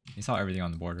everything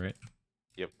on the board, right?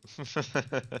 Yep.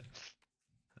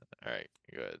 Alright,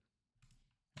 good.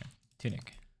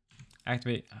 Tunic.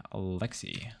 Activate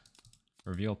Lexi.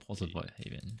 Reveal Pulse of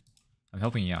Haven. I'm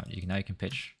helping you out. Now you can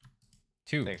pitch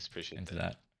 2 Thanks, appreciate into that.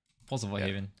 that. Pulse of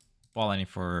Haven. Ball landing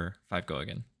for 5 go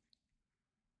again.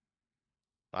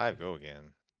 5 go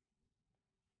again.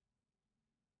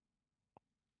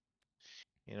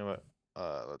 You know what?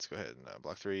 Let's go ahead and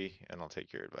block 3, and I'll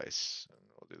take your advice, and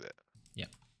we'll do that. Yep.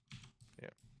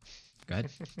 Yep. Go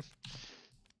ahead.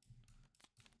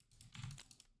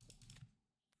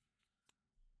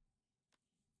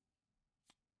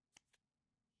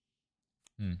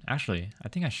 Actually, I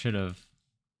think I should have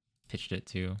pitched it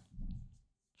to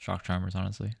Shock Charmers,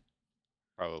 honestly.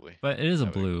 Probably. But it is a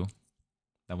blue.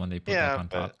 That one they put back on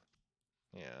top.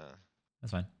 Yeah.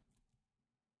 That's fine.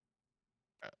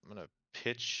 I'm gonna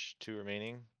pitch 2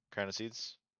 remaining Crown of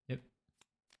Seeds. Yep.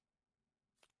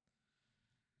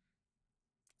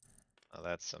 Oh,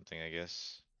 that's something, I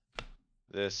guess.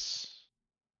 This,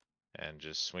 and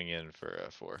just swing in for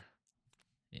a 4.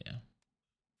 Yeah.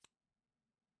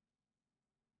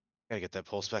 Gotta get that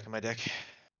pulse back in my deck.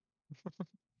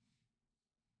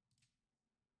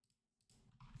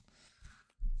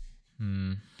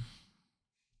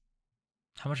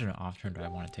 How much of an off turn do I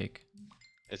want to take?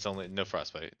 It's only no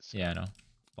frostbite. So. Yeah, no.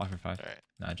 Block for 5. All right.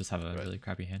 No, I just have a really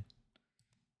crappy hand.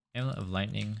 Amulet of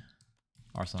Lightning.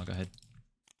 Arsenal, go ahead.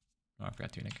 Oh, I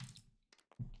forgot Tunic.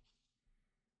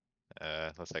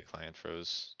 Unless that client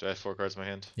froze. Do I have 4 cards in my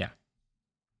hand? Yeah.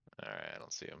 Alright, I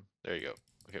don't see them. There you go.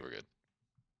 Okay, we're good.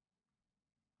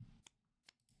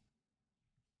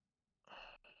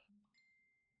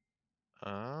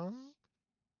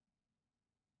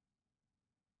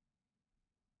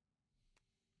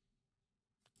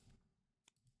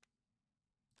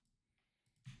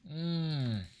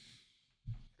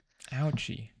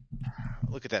 Ouchie.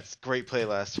 Look at that. Great play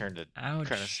last turn to Ouch.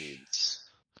 Crown of Seeds.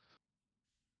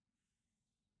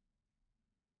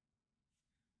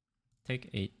 Take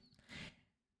 8.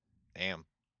 Damn.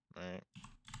 Alright.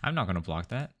 I'm not going to block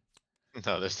that.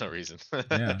 No, there's no reason.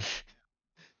 Yeah.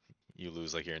 You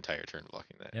lose like your entire turn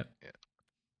blocking that. Yep. Yeah.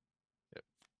 Yep.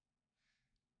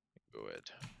 Go ahead.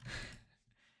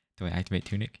 Do I activate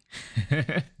Tunic?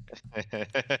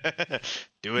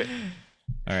 Do it.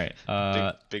 All right.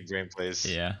 Big brain plays.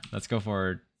 Yeah. Let's go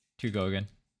for 2 go again.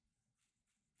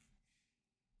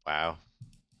 Wow.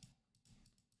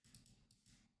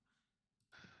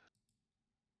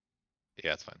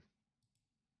 Yeah, that's fine.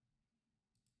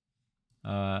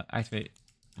 Activate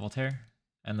Voltaire.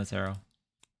 Endless Arrow.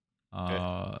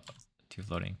 2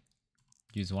 floating.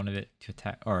 Use 1 of it to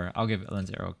attack. Or I'll give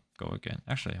Endless Arrow go again.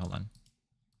 Actually, hold on.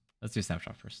 Let's do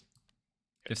Snapshot first.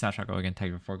 Give Snapshot go again.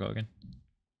 Tag before go again.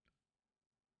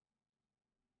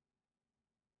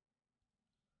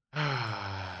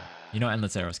 You know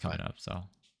Endless Arrow is coming up, so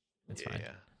it's fine.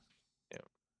 Yeah. Yep.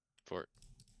 Fort.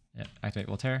 Yeah. Activate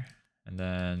Voltaire. And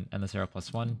then Endless Arrow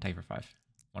 +1. Tag for 5.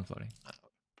 1 floating.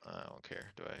 I don't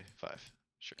care. Do I 5?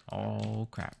 Sure. Oh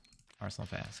crap. Arsenal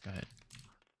fast. Go ahead.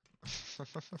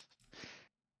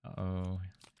 Uh-oh.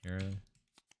 You're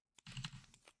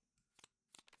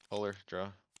Polar,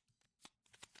 draw.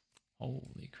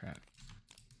 holy crap.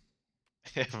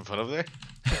 Having fun over there?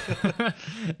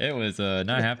 It was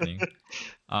not happening.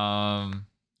 I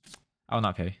will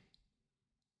not pay.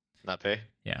 Not pay?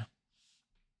 Yeah.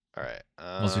 Alright.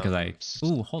 Mostly because I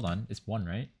ooh, hold on. It's 1,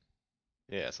 right?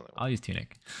 Yeah, something. I'll use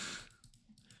Tunic.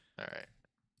 Alright.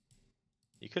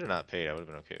 You could have not paid, I would have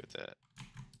been okay with that.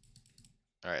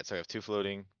 Alright, so I have 2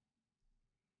 floating.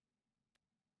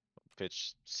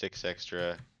 Pitch 6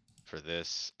 extra for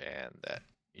this and that.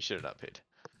 You should have not paid.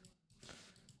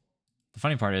 The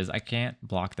funny part is I can't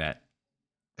block that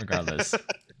regardless.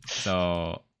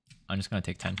 So I'm just gonna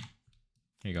take 10.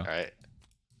 Here you go. Alright.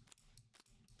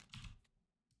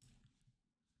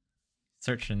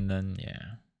 Search and then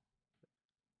yeah.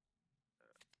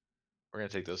 We're gonna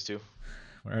take those 2.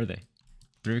 Where are they?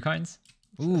 3 coins?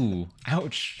 Ooh,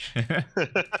 ouch.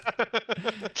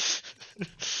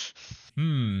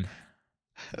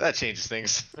 That changes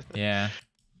things. Yeah.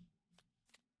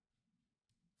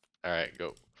 All right,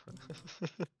 go.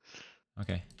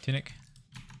 Okay, Tunic.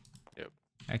 Yep,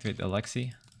 Activate the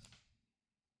Lexi.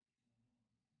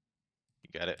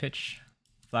 you got it. Pitch.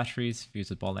 Flash freeze. Fuse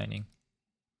with ball lightning.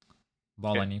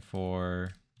 Ball Okay. lightning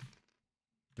for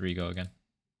 3. Go again.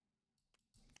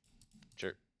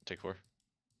 Sure. Take 4.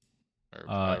 Or It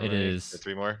however many, is. or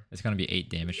 3 more. It's gonna be 8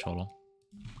 damage total.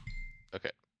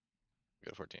 Okay. Go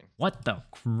to 14. What the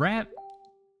crap?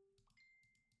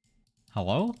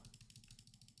 Hello?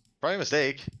 Probably a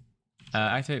mistake.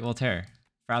 Activate Voltaire.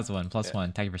 Frazzle 1 +1. Yeah.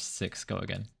 Attack for 6. Go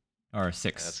again. Or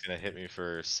 6. That's gonna hit me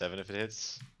for 7 if it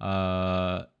hits.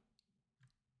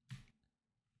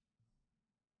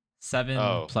 7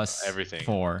 Oh, plus everything.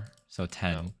 4, so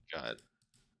 10. Oh god.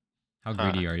 How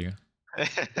greedy are you?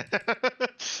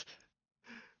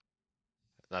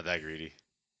 Not that greedy.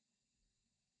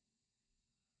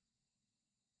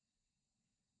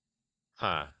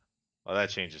 Huh. Well, that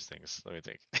changes things. Let me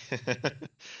think.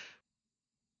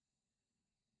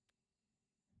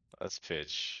 Let's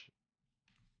pitch.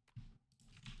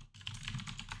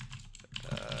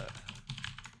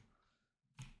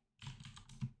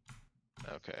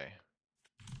 Okay.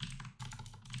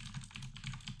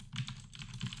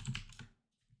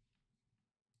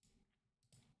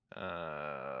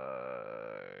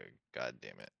 God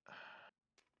damn it.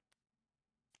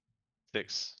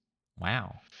 6.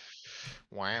 Wow.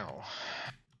 Wow.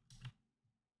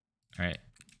 Alright.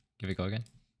 Give it a go again.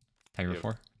 Tiger Yep.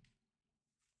 4.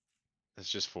 It's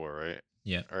just 4, right?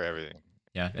 Yeah. Or everything.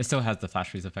 Yeah, it still has the flash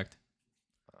freeze effect.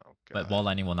 Oh god. But ball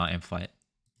lightning will not amplify it.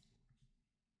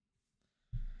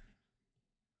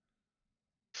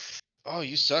 Oh,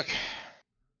 you suck.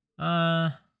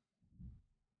 Uh,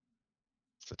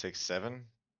 So take 7?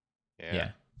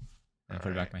 yeah. And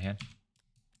put it back in my hand.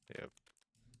 Yep.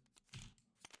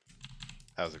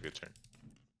 That was a good turn.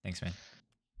 Thanks, man.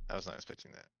 I was not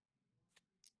expecting that.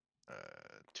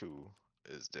 2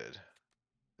 is dead.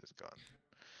 Is gone.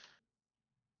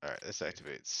 Alright, this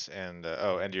activates. And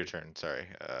oh, end your turn, sorry.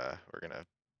 We're gonna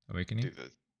Awakening?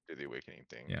 do the awakening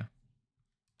thing. Yeah.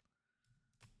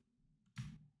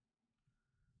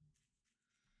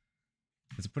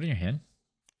 Does it put it in your hand?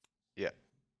 Yeah.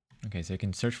 Okay, so you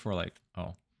can search for like,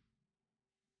 oh.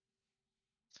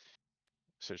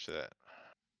 Search for that.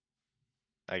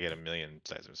 I get 1,000,000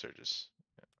 seismic surges.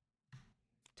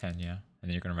 10, yeah. And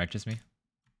then you're gonna righteous me?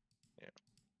 Yeah.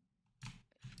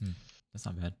 That's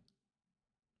not bad.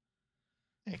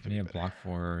 It I could need be a better. block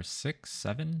for 6,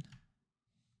 7.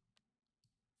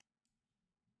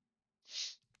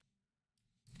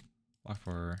 Block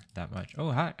for that much.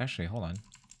 Oh, actually, hold on.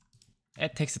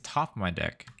 It takes the top of my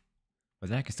deck. But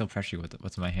then I can still pressure you with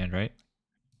what's in my hand, right?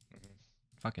 Mhm.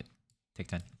 Fuck it. Take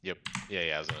 10. Yep.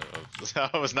 Yeah,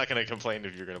 I was not gonna complain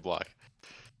if you're gonna block.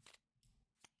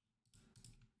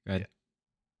 Good. Yeah.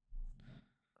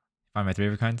 Find my 3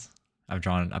 of your kinds. I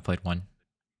played 1.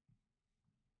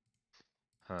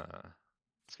 Huh.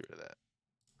 Let's get rid of that.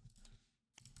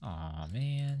 Aw,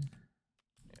 man.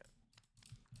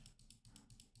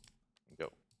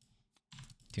 Go.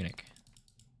 Tunic.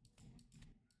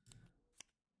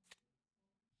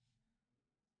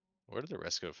 Where did the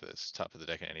rest go for this? Top of the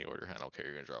deck in any order. I don't care.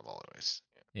 You're gonna draw them all anyways.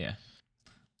 Yeah.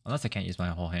 Unless I can't use my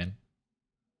whole hand.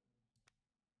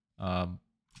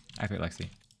 Activate Lexi.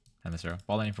 And the 0.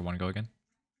 Ball lightning for 1. Go again.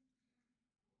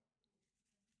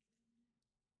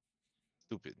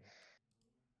 Stupid.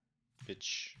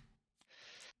 Bitch.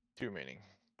 2 remaining.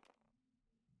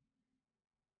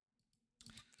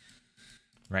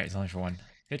 Right, it's only for 1.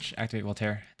 Pitch. Activate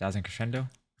Voltaire. Dazzling Crescendo.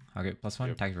 I'll get +1.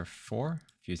 Yep. Attack for 4.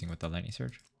 Fusing with the lightning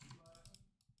surge.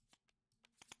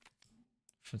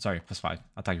 Sorry, +5.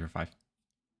 I'll attack you for 5.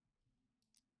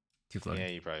 2 floating.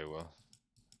 Yeah, you probably will.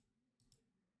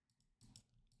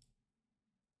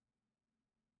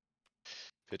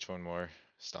 Pitch 1 more.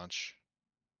 Staunch.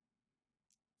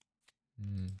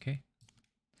 Okay.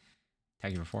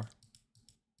 Attack you for 4.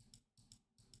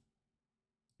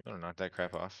 You wanna knock that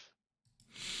crap off?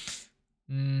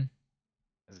 Mm,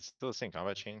 Is it still the same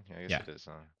combat chain? Yeah, I guess Yeah. it is,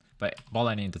 huh? but ball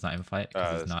lightning does not amplify it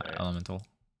because it's that's not right. elemental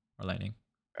or lightning.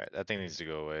 Alright, that thing needs to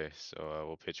go away, so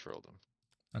we'll pitch for Oldhim.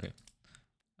 Okay.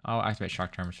 I'll activate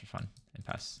shock charms for fun and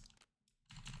pass.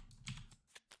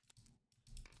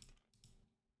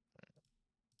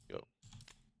 Go.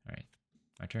 Alright.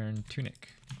 My turn.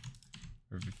 Tunic.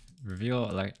 Reveal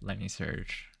a lightning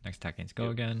surge. Next attack gains go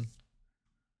Yep. again.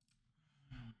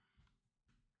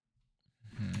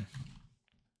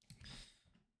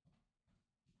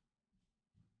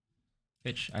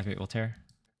 Pitch. Activate Voltaire.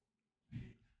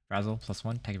 Frazzle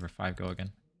 +1. Attack for 5. Go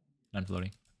again. None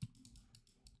floating.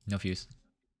 No fuse.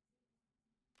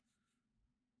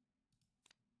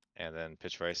 And then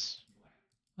pitch Rice.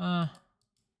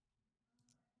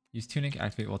 Use Tunic,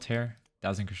 activate Voltaire.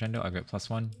 Dazzling Crescendo, activate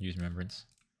 +1. Use Remembrance.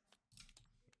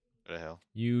 What the hell?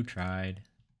 You tried.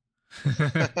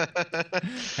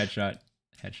 Headshot.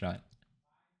 Headshot.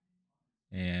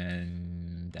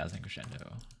 And Dazzling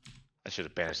Crescendo. I should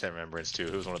have banished that Remembrance too.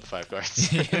 It was one of the 5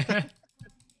 cards.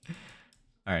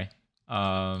 Alright.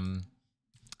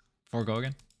 4 go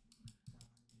again.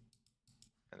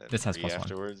 And then This has 3 +1.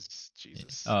 afterwards.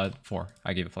 Jesus. 4.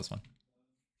 I gave it +1.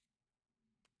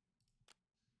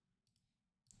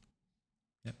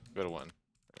 Yep. Go to 1.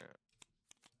 Yeah.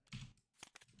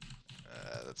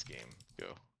 That's game.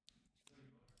 Go.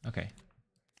 Okay.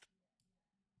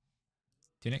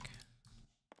 Tunic.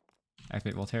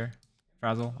 Activate Voltaire.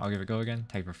 Frazzle. I'll give it go again.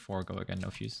 Tag for 4. Go again. No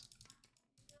fuse.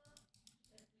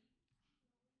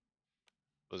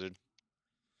 Blizzard.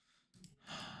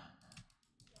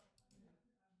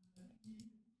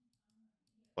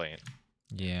 Playing.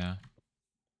 Yeah.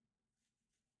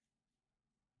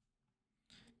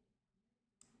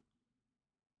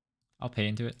 I'll pay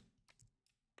into it.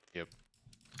 Yep.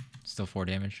 Still 4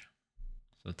 damage.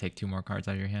 So take 2 more cards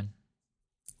out of your hand.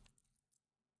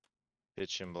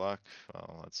 Pitch and block.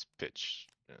 Well, let's pitch.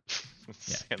 Yeah.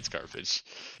 Sans garbage.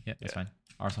 Yeah, that's fine.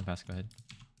 Arsenal pass, go ahead.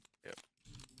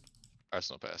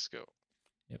 Arsenal pass, go.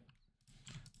 Yep.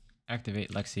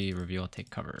 Activate Lexi, reveal, take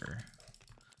cover.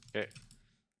 Okay.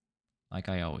 Like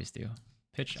I always do.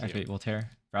 Pitch, See activate Voltaire.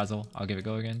 Frazzle, I'll give it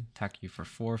go again. Attack you for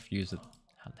 4, fuse with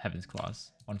Heaven's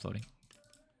Claws. 1 floating.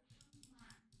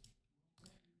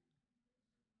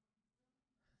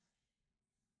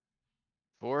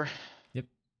 Four. Yep.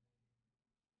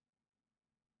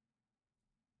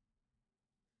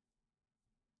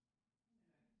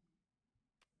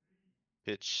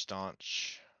 Pitch,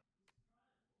 staunch.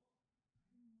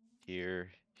 Here.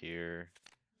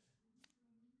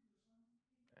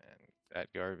 And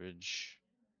that garbage.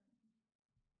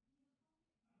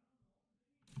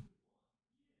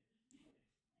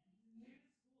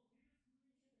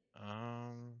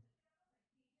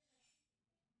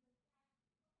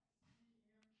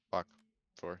 Block.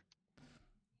 4.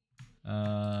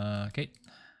 Okay.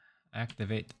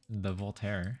 Activate the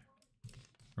Voltaire.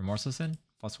 Remorseless in,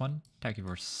 +1. Attack you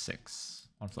for 6.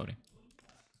 1 floating.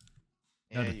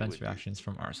 No Yeah, defense reactions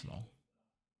from Arsenal.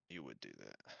 You would do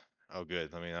that. Oh,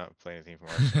 good. Let me not play anything from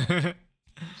Arsenal.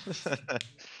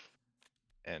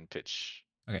 And pitch.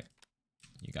 Okay.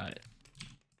 You got it.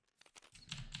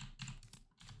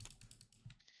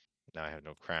 Now I have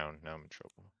no crown. Now I'm in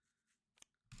trouble.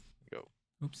 Go.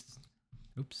 Oops.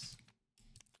 Oops.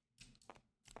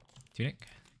 Tunic.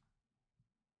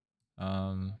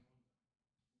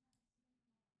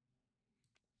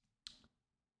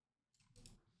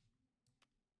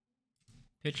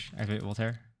 Pitch. Activate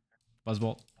Voltaire.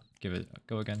 Buzzbolt. Give it a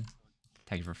go again.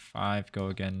 Tag you for 5. Go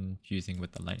again. Fusing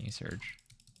with the Lightning Surge.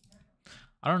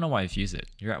 I don't know why I fuse it.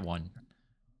 You're at 1.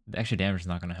 The extra damage is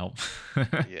not going to help.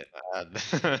 Yeah,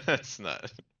 that's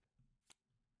not.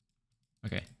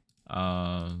 Okay.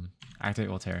 Activate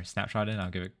Voltaire. Snapshot in. I'll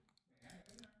give it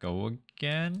go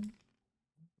again.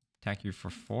 Attack you for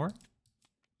 4.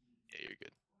 Yeah, you're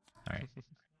good. Alright.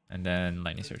 And then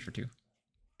Lightning Surge for 2.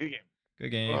 Good game. Good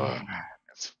game. Ugh,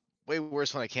 that's way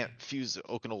worse when I can't fuse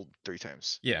Old 3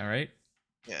 times. Yeah, right?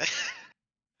 Yeah.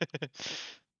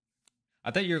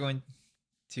 I thought you were going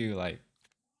to like...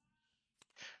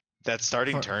 That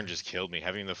starting turn just killed me.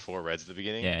 Having the 4 reds at the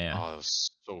beginning. Yeah. Oh, it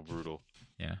was so brutal.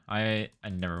 Yeah, I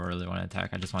never really want to attack.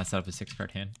 I just want to set up a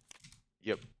 6-card hand.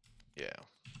 Yep. Yeah.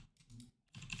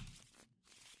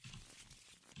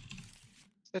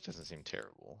 That doesn't seem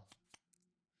terrible.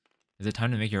 Is it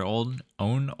time to make your own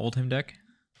Oldhim deck?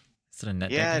 Instead of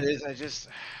net Yeah, deck? it is.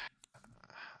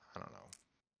 I don't know.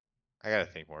 I gotta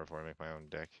think more before I make my own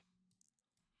deck.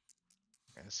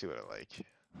 I gotta see what I like.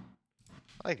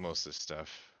 I like most of this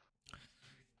stuff.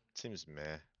 It seems meh.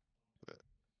 But...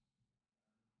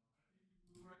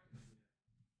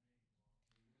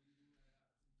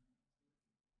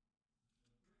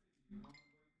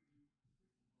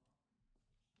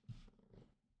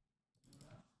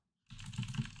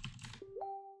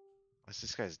 What's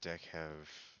this guy's deck have?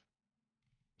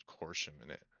 Corsham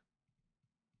in it.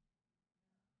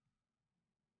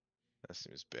 That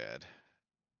seems bad.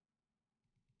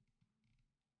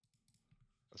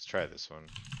 Let's try this one.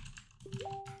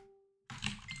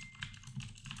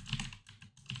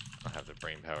 I'll have the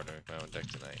brain power to make my own deck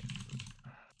tonight.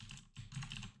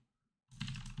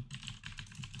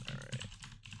 Alright.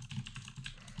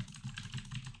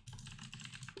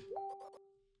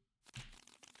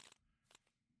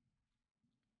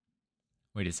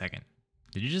 Wait a second.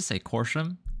 Did you just say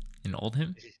Corsham in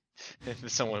Oldhim?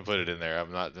 Someone put it in there.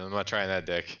 I'm not trying that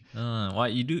deck. Why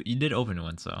you did open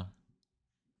one, so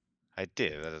I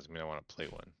did. That doesn't mean I want to play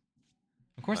one. of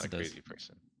I'm course not a it does. crazy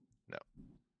person. No.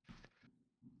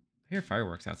 I hear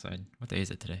fireworks outside. What day is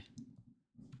it today?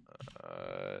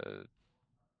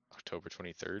 October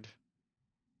 23rd.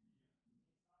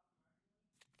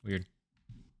 Weird.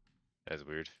 That's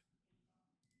weird.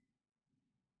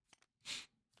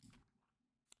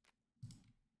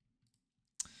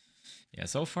 Yeah,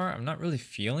 so far I'm not really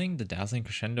feeling the Dazzling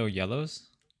Crescendo yellows.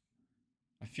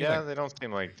 I feel Yeah, like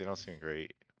they don't seem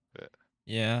great. But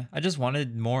yeah, I just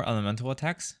wanted more elemental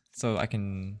attacks so I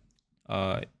can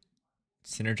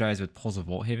synergize with Pulse of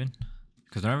Volthaven.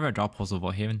 Because whenever I draw Pulse of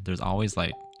Volthaven, there's always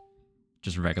like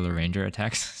just regular ranger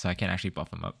attacks, so I can't actually buff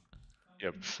them up.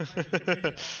 yep.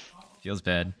 Feels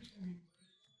bad.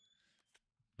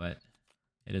 But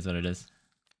it is what it is.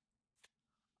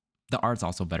 The art's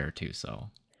also better too, so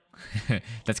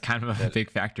that's kind of a big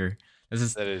factor.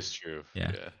 That is true.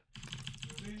 Yeah. Yeah.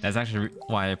 That's actually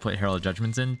why I put Herald of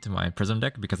Judgments into my Prism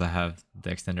deck, because I have the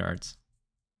extender arts.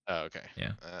 Oh, okay.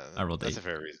 Yeah. I rolled That's 8. a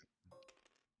fair reason.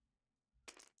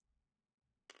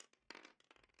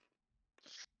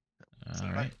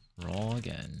 Alright. Roll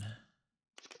again.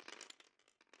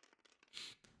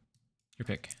 Your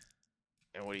pick.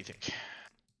 And what do you think?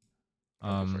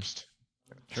 I'll go first.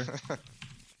 Sure.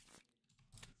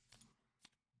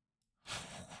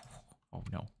 Oh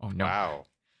no. Oh no. Wow.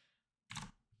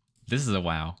 This is a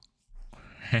wow.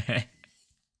 Hmm.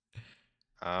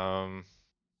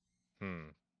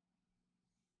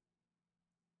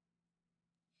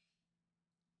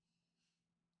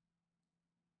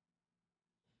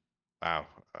 Wow.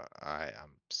 I'm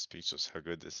speechless how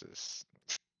good this is.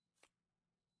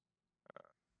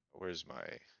 Where's my,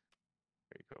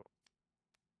 there you go.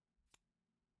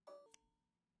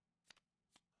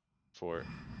 4.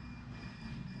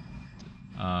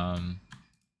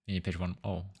 You need to pitch one.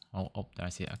 Oh, did I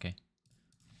see it? Okay.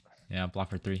 Yeah, block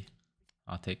for 3.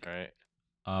 I'll take. Alright.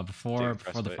 Before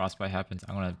the frostbite happens,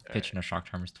 I'm gonna pitch in a shock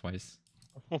charmers twice.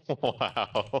 Wow.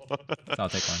 So I'll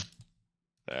take one.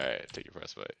 Alright, take your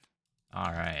frostbite.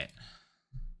 Alright.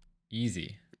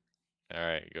 Easy.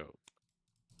 Alright, go.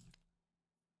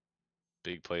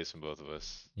 Big plays from both of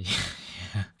us.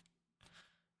 Yeah.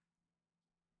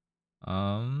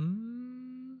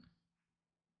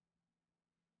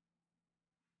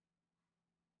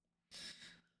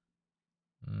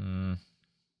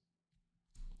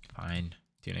 Fine.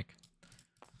 Tunic.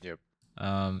 Yep.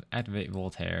 Activate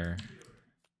Voltaire.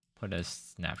 Put a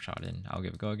snapshot in. I'll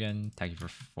give it a go again. Tag you for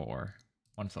 4.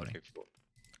 1 floating.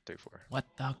 Take 4. What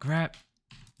the crap?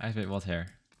 Activate Voltaire.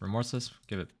 Remorseless.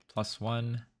 Give it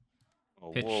 +1.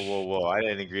 Oh, Pitch. whoa. I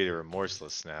didn't agree to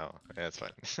remorseless now. That's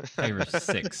fine. Tag you for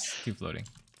 6. 2 floating.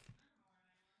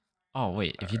 Oh,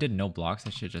 wait. If you did no blocks, I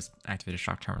should just activate a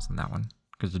shock charmers on that one.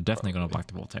 Because they're definitely going to block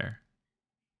the Voltaire.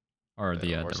 Or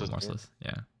the remorseless.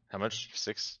 Yeah. How much?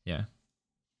 6? Yeah.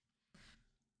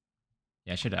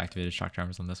 Yeah, I should have activated shock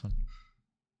charmers on this one.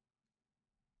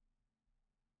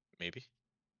 Maybe.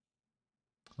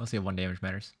 Let's see if 1 damage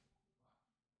matters.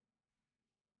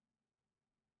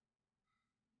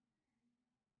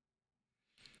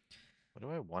 What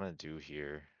do I want to do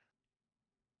here?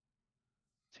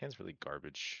 This hand's really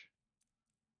garbage.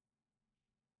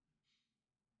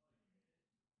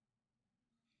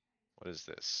 What is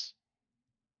this?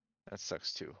 That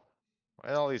sucks too.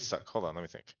 Why all these suck? Hold on, let me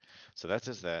think. So that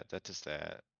does that. That does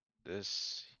that.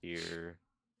 This here.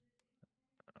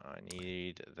 I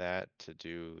need that to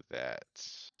do that.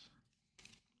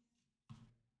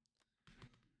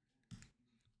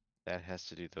 That has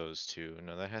to do those two.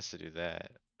 No, that has to do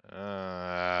that.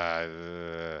 I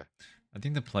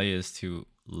think the play is to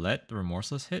let the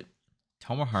remorseless hit,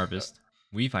 Toma Harvest,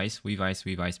 weave ice,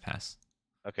 pass.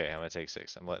 Okay, I'm gonna take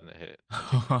 6. I'm letting it hit.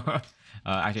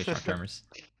 Activate shock charmers.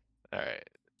 Alright.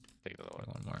 Take another one.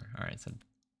 One more. Alright, so.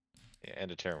 Yeah,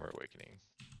 and a Terramore Awakening.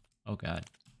 Oh god.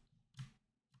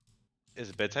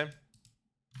 Is it bedtime?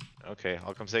 Okay,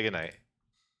 I'll come say goodnight.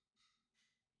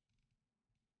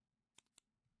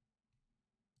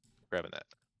 Grabbing that.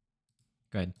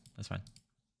 Go ahead. That's fine.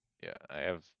 Yeah, I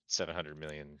have 700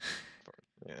 million.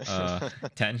 Yeah.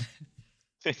 10.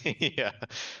 Yeah,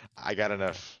 I got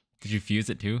enough. Did you fuse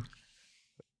it too?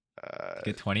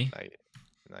 Get 20?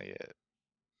 Not yet.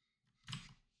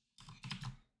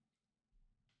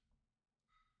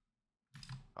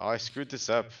 Oh, I screwed this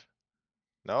up.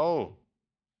 No.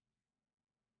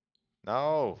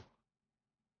 No.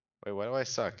 Wait, why do I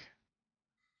suck?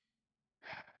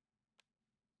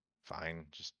 Fine,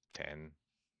 just 10.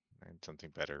 I need something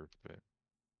better, but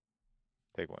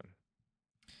take one.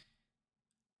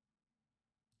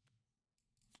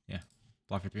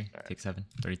 Block for 3. Alright. Take 7.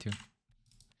 32.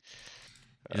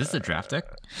 Is this a draft deck?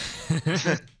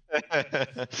 Alright,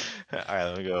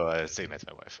 let me go say night to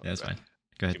my wife. Yeah, that's Bye. fine.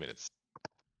 Go ahead. 2 minutes.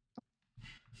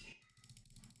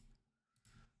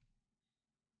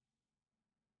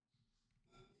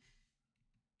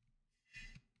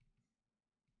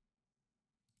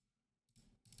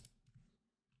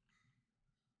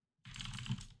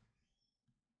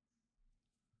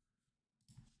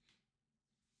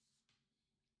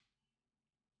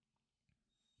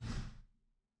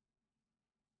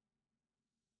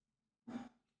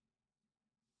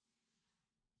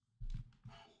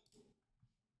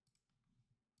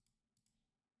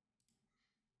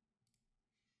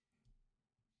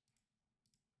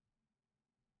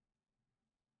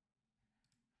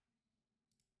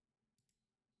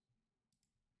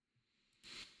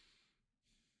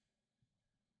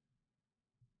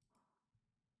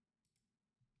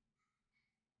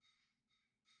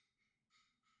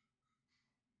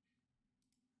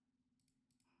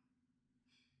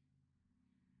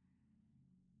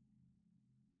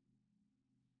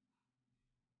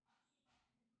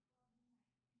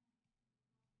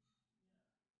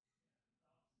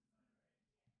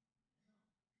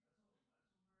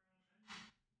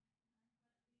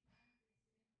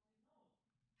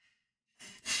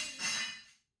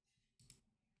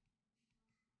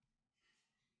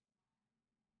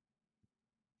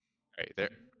 Alright, there.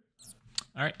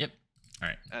 Alright, yep.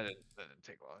 Alright. That didn't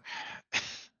take long.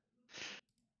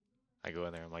 I go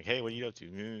in there, I'm like, hey, what are you up to?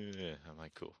 I'm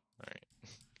like, cool. Alright,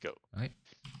 go. Okay.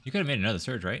 You could have made another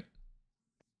surge, right?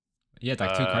 You had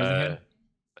like 2 cards in hand?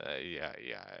 Yeah.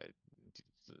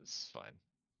 It's fine.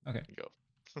 Okay. Go.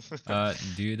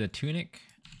 Do the Tunic.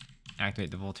 Activate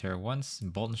the Voltaire once.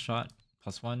 Bolton shot.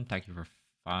 +1. Attack you for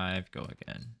 5. Go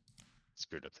again.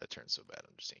 Screwed up that turn so bad,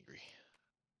 I'm just angry.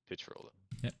 Pitch for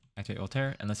Oldhim. Yep. Activate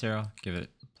Voltaire. Endless arrow. Give it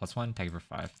 +1. Attack you for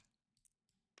 5.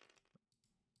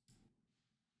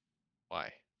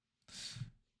 Why?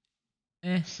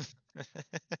 Eh.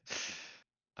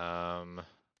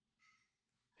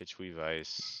 Pitch Weave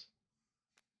Ice.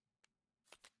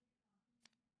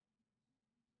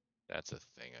 That's a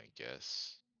thing, I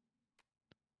guess.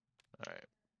 Alright.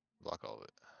 Block all of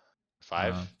it.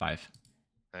 5? 5.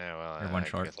 Yeah, well, Or 1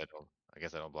 short. I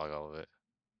guess I don't block all of it.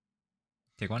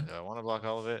 Take 1? Do I want to block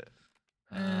all of it?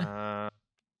 Eh.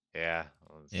 Yeah.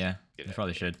 Yeah, you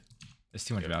probably should. There's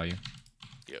too much value.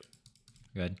 Yep.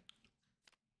 Good.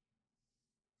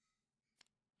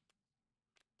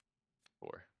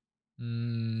 4.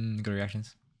 Go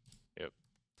reactions. Yep.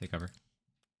 Take cover.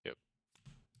 Yep.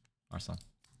 Arsenal.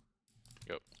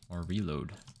 Yep. Or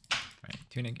reload. Alright,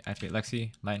 Tunic, activate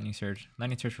Lexi, Lightning Surge.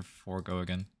 Lightning Surge for 4, go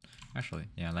again. Actually,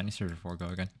 yeah, Lightning Surge for 4, go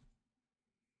again.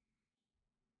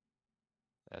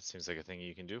 That seems like a thing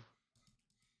you can do.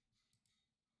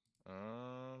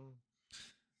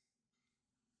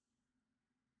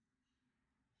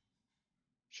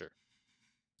 Sure.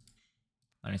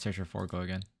 Lightning Surge for 4, go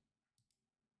again.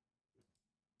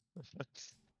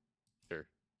 Sure.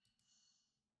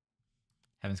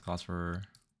 Heaven's Claws for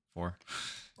 4.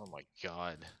 Oh my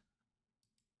god.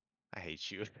 I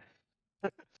hate you.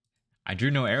 I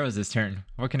drew no arrows this turn.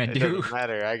 What can I It do? doesn't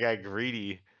matter. I got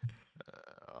greedy.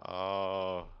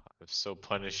 Oh, I'm so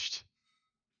punished.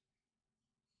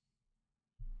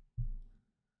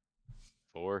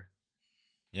 4.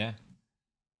 Yeah.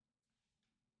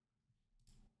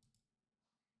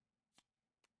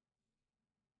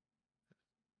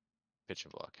 Pitch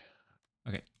and block.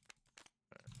 Okay.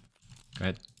 Go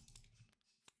ahead.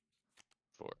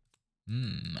 4.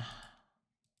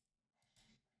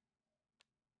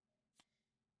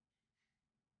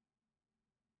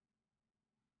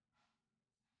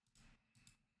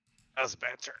 That was a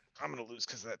bad turn. I'm gonna lose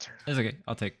because of that turn. It's okay.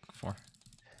 I'll take 4.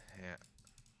 Yeah.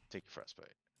 Take your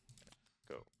frostbite.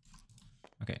 Go.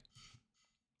 Okay.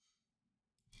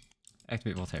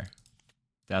 Activate Voltaire.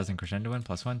 Dazzling Crescendo in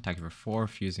 +1. Attack you for 4.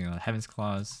 Fusing on Heaven's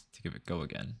Claws to give it go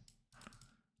again.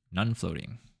 None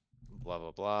floating. Blah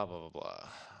blah blah blah blah blah.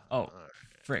 Oh,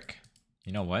 frick.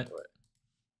 You know what? What?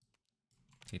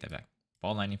 Take that back.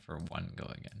 Ball lightning for 1, go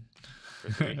again.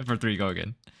 For 3? For 3, go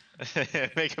again.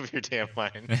 Make up your damn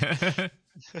mind.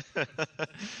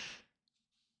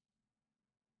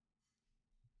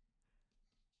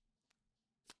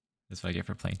 That's what I get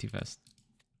for playing too fast.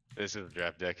 This is a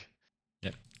draft deck.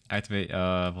 Yep. Activate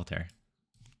Voltaire.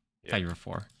 Yep. Attack you for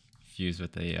 4. Fuse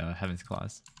with the Heaven's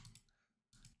Claws.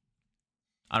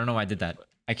 I don't know why I did that.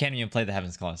 I can't even play the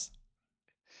Heaven's Claws.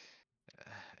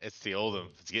 It's the Oldhim.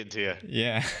 It's getting to you.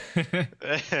 Yeah.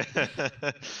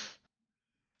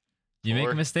 You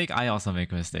make a mistake, I also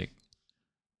make a mistake.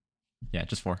 Yeah,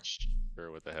 just 4.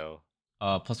 Sure, what the hell?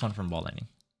 +1 from ball lightning.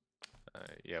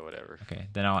 Yeah, whatever. Okay,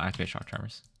 then I'll activate shock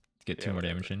tremors to get Yeah, 2 more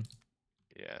damage in.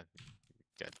 Yeah.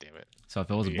 God damn it. So if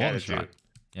it was a You bolton had to. shot,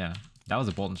 yeah, that was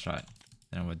a bolton shot,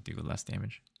 then it would do less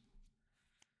damage.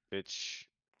 Pitch,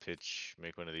 pitch,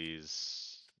 make one of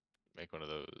these, make one of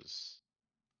those.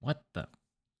 What the?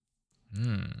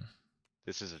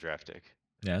 This is a draft deck.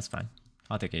 Yeah, that's fine.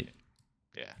 I'll take 8.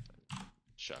 Yeah.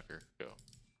 Shocker. Go.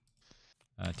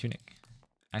 Tunic.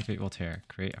 Activate Voltaire.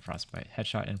 Create a frostbite.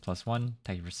 Headshot in +1.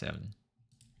 Attack you for 7.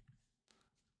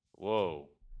 Whoa.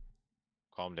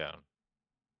 Calm down.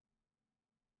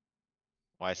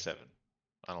 Why 7?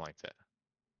 I don't like that.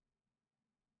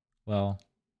 Well,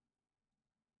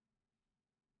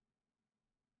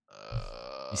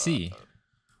 you see,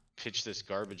 Pitch this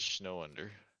garbage snow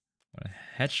under. when a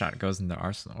headshot goes into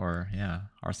Arsenal, or yeah,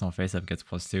 Arsenal face-up gets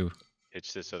 +2.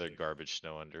 Pitch this other garbage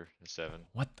snow under. 7.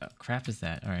 What the crap is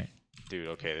that? All right, Dude,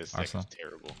 okay, this deck Arsenal. is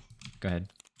terrible. Go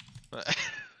ahead.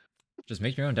 Just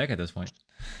make your own deck at this point.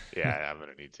 Yeah, I'm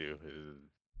gonna need to.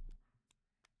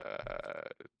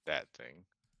 That thing.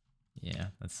 Yeah,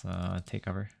 let's take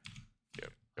cover.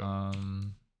 Yep. Go.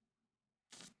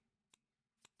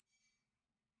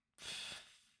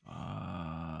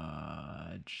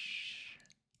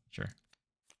 Sure.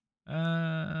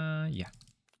 Yeah. Alright,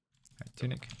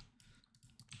 Tunic.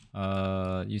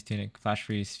 Use Tunic. Flash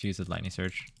freeze. Fuse with lightning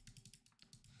surge.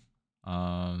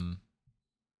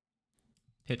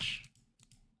 Pitch.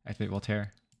 Activate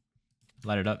Voltaire.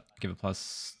 Light it up. Give it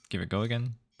plus. Give it go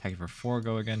again. Attack it for 4.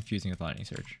 Go again. Fusing with lightning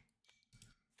surge.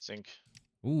 Sync.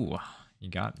 Ooh, you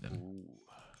got them. Ooh.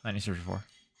 Lightning surge for 4.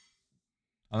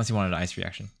 Unless you wanted an ice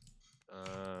reaction.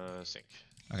 Sync.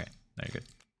 Okay, no, you're good.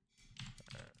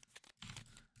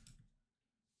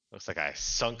 Looks like I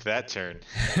sunk that turn.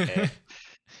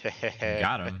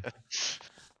 Got him.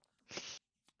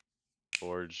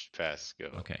 Forge, pass, go.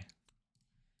 Okay.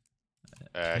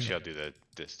 Actually, I'll do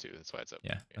this too. That's why it's up.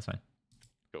 Yeah, that's fine.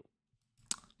 Go.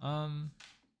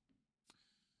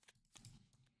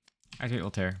 Activate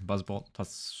Voltaire. Buzzbolt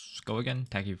plus go again.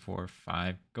 Attack you for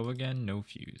 5. Go again. No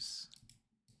fuse.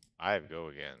 5, go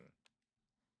again.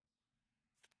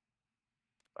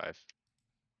 5.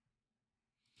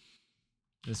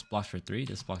 This blocks for 3.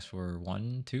 This blocks for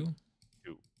 1, 2.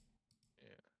 2. Yeah.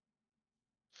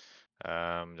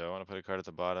 Do I want to put a card at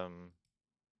the bottom?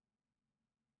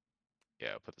 Yeah,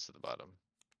 I'll put this at the bottom.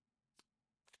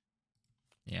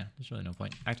 Yeah, there's really no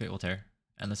point. Activate Voltaire.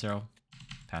 Endless arrow.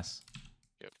 Pass.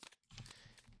 Yep.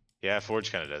 Yeah,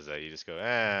 Forge kind of does that. You just go,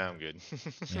 I'm good.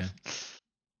 Yeah.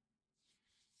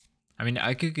 I mean,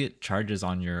 I could get charges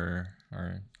on your,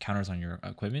 or counters on your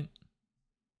equipment.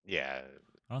 Yeah.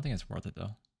 I don't think it's worth it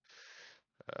though.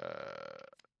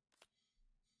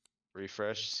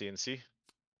 Refresh, CNC.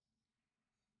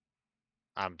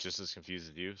 I'm just as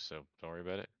confused as you, so don't worry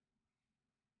about it.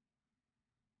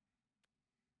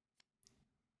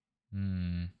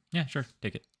 Yeah, sure.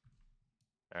 Take it.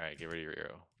 Alright, get rid of your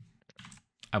arrow.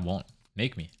 I won't.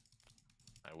 Make me.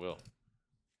 I will.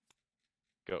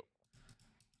 Go.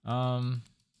 Ball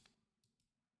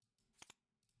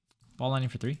lining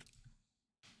for 3.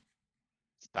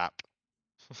 Stop.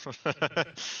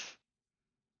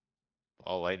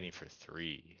 Ball lightning for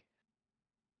 3.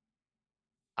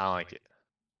 I don't like it.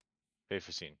 Pay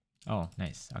for scene. Oh,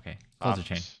 nice. Okay. Close the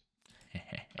chain.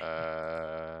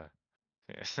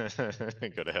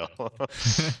 Go to hell. Put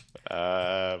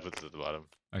this at the bottom.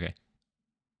 Okay.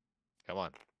 Come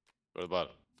on. Go to the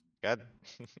bottom. God.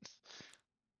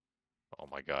 Oh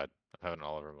my god. I'm having an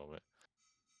Oliver moment.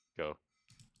 Go.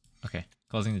 Okay.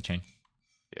 Closing the chain.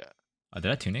 Yeah.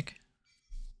 Did I tunic?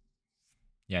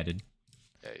 Yeah, I did.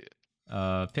 Yeah, you did.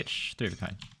 Pitch 3 of a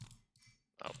kind.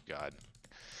 Oh god.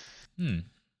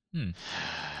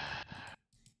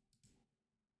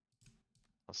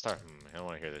 I'll start. I don't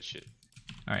want to hear this shit.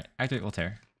 Alright, activate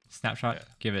Voltaire. Snapshot, Yeah.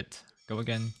 give it go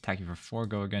again, attack you for 4,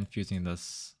 go again, fusing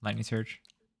this lightning surge.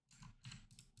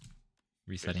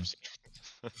 Resetting.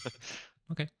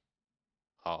 Okay.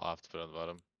 I'll have to put it on the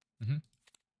bottom.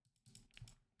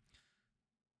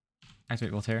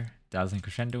 Activate Voltaire, Dazzling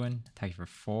Crescendo in, attack you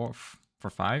for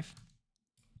 5,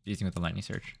 fusing with the lightning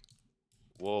surge.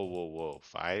 Whoa, whoa, whoa.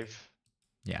 5?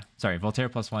 Yeah, sorry, Voltaire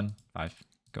 +1, 5.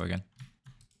 Go again.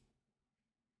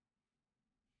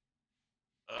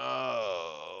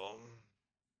 Oh.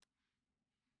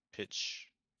 Pitch.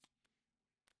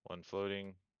 1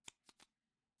 floating.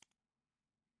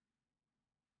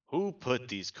 Who put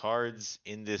these cards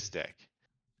in this deck?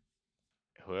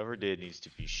 Whoever did needs to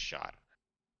be shot.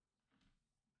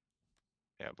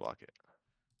 Yeah, block it.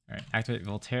 Alright, activate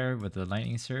Voltaire with the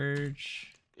lightning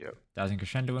surge. Yep. Dazzling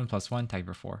Crescendo in +1, attack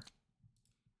for 4.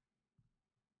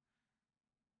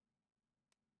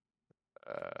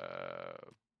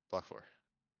 before.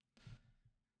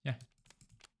 Yeah.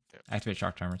 Yep. Activate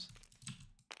shock charmers.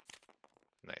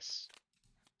 Nice.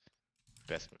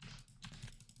 Best move.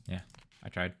 Yeah, I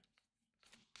tried.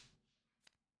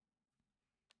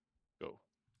 Go.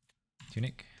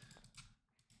 Tunic.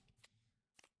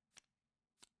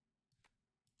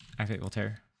 Activate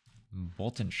Voltaire.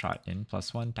 Bolton shot in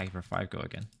 +1. Attack for 5. Go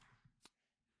again.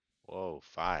 Whoa,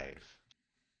 5.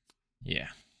 Yeah.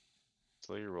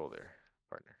 Slow your roll there,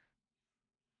 partner.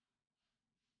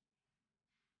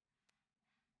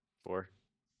 4.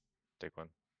 Take 1.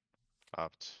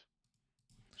 Opt.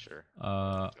 Sure.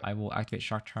 I will activate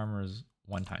shock charmers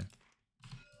 1 time.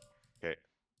 Okay.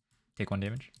 Take 1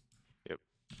 damage. Yep.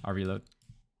 I'll reload.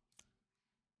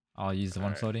 I'll use the one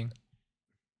Alright. floating.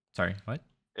 Sorry, what?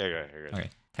 Yeah, go ahead. You're good. Okay,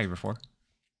 attack for 4.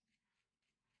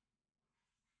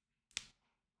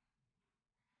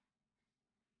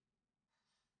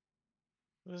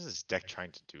 What is this deck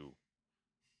trying to do?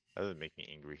 Other than make me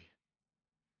angry.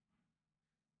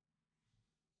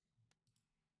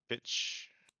 Pitch.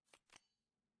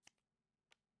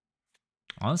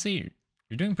 Honestly,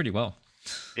 you're doing pretty well.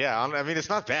 Yeah, I mean, it's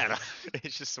not bad.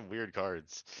 It's just some weird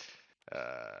cards.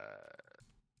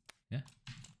 Yeah.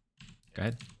 Go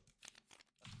ahead.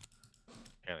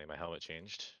 Apparently my helmet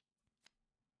changed.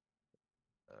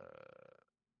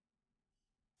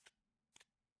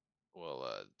 We'll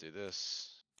do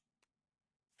this.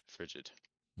 Frigid.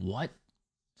 What?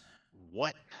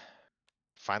 What?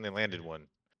 Finally landed one.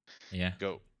 Yeah.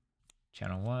 Go.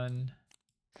 Channel 1.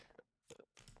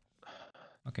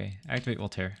 Okay, activate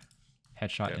Voltaire.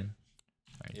 Headshot Yep. in.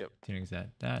 Sorry, Yep. Tuning's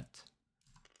at that.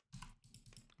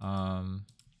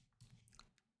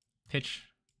 Pitch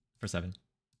for 7.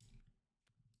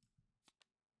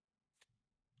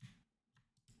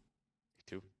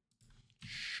 Take 2.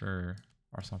 Sure.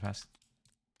 Arsenal pass.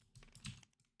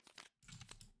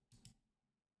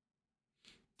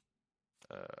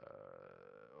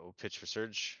 Oh, pitch for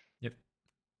Surge. Yep.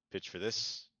 Pitch for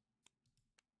this.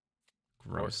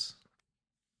 Gross.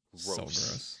 So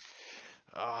gross.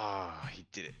 Ah, he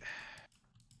did it.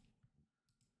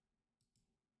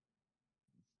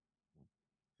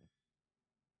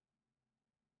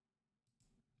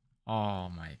 Oh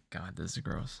my god, this is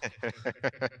gross.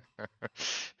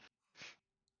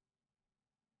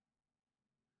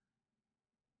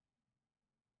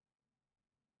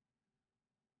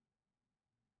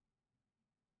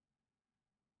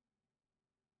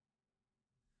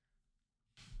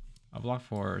 I'll block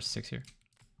for 6 here.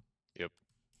 Yep.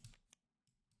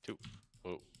 2.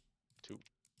 Whoa. 2.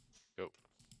 Go.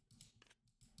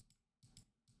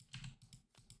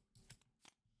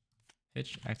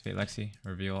 Pitch, activate Lexi,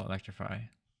 reveal, electrify.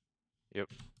 Yep.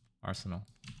 Arsenal.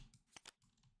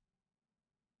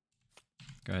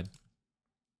 Go ahead.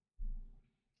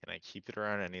 Can I keep it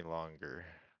around any longer?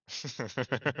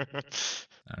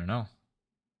 I don't know.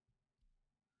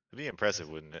 It'd be impressive,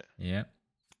 wouldn't it? Yeah.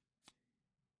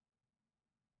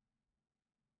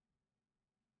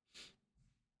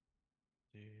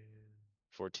 Yeah.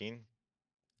 14?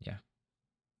 Yeah.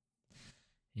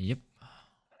 Yep.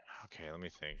 Okay, let me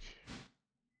think.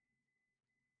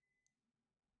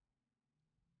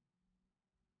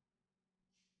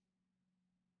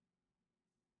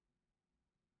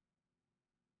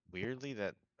 Weirdly,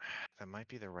 that might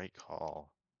be the right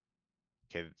call.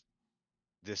 Okay,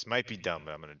 this might be dumb,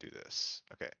 but I'm gonna do this.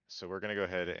 Okay, so we're gonna go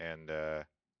ahead and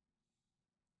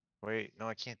wait, no,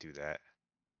 I can't do that.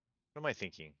 What am I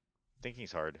thinking?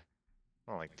 Thinking's hard.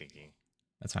 I don't like thinking.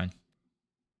 That's fine.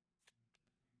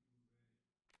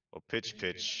 Well,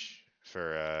 pitch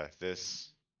for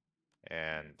this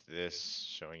and this,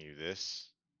 showing you this.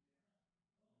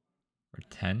 We're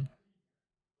 10.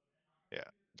 Yeah,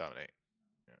 dominate.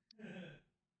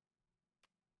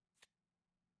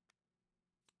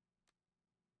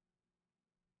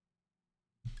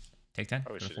 Take 10.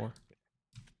 Probably Go to should 4.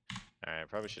 Alright,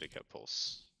 probably should have kept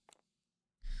pulse.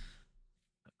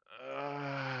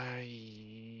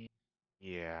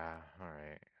 Yeah,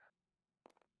 alright.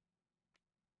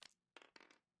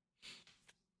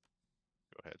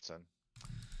 Go ahead, son.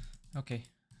 Okay.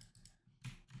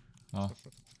 Well.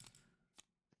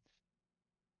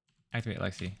 Activate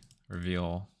Lexi.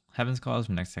 Reveal Heaven's Cause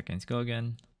for next seconds. Go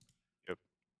again. Yep.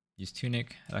 Use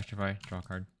Tunic. Electrify. Draw a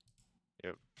card.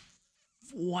 Yep.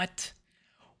 What?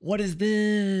 What is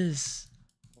this?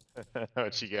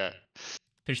 What you got?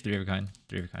 Pitch 3 of a kind.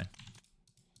 3 of a kind.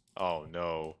 Oh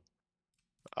no.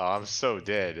 Oh, I'm so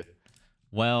dead.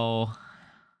 Well,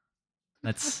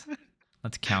 let's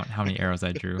count how many arrows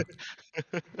I drew.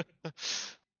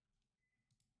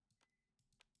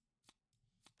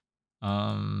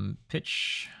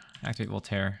 Pitch. Activate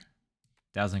Voltaire.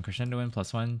 Dazzling Crescendo in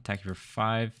 +1. Attack you for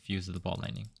 5. Fuse of the ball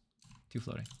lightning. 2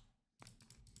 floating.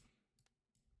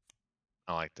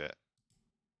 I like that.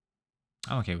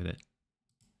 I'm okay with it.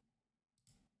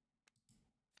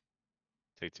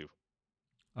 Take 2.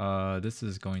 This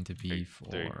is going to be Take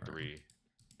for 3.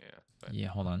 Yeah. Fine. Yeah,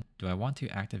 hold on. Do I want to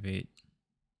activate?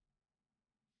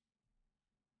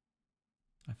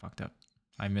 I fucked up.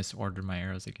 I misordered my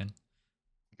arrows again.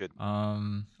 Good.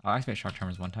 I'll activate shock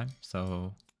tremors 1 time,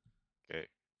 so Okay.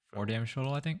 4 damage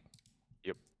total, I think.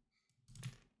 Yep.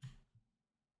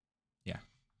 Yeah.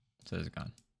 So it's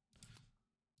gone.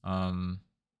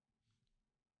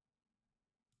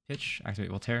 Pitch, activate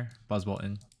Voltaire, Buzzbolt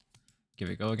in, give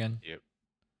it go again. Yep.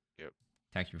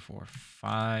 Attack you for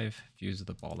 5, fuse with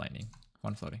the ball lightning.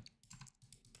 1 floating.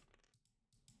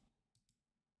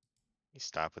 You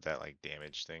stop with that like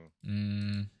damage thing.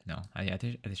 No. I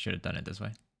think I should have done it this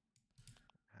way.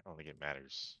 I don't think it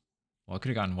matters. Well, I could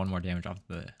have gotten 1 more damage off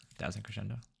the Dazzling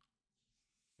Crescendo.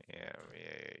 Yeah,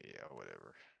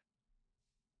 whatever.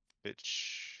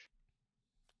 Bitch.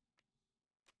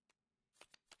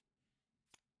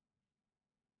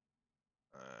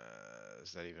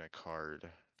 Is that even a card?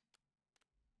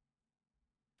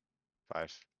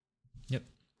 5. Yep.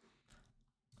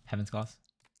 Heaven's Claws.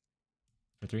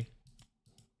 For 3.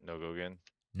 No go again.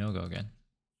 No go again.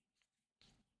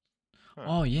 Huh.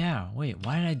 Oh yeah, wait,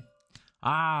 why did I?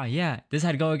 Ah yeah, this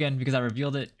had go again because I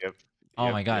revealed it. Yep.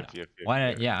 Oh my god, why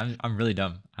did I? Yeah, I'm really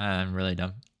dumb. I'm really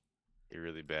dumb. You're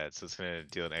really bad. So it's gonna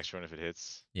deal an extra 1 if it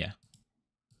hits. Yeah.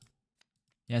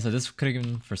 Yeah, so this could have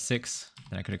been for 6.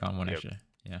 Then I could have gone 1 extra.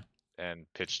 Yeah. And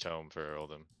pitch tome for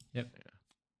Oldhim. Yep. Yeah.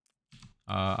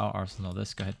 I'll arsenal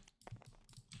this. Go ahead.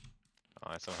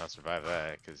 Oh, I somehow survived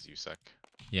that because you suck.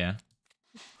 Yeah.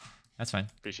 That's fine.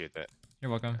 Appreciate that.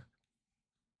 You're welcome.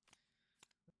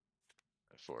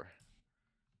 4.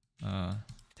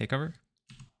 Take cover.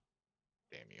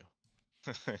 Damn you.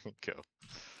 Go.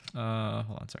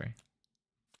 Hold on, sorry.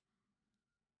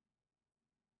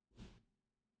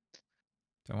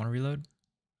 Do I want to reload?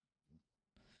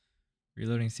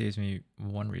 Reloading saves me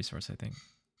 1 resource, I think.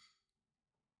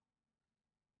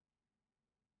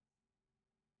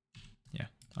 Yeah,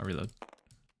 I'll reload.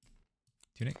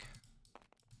 Tunic.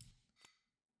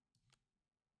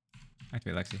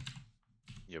 Activate Lexi.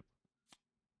 Yep.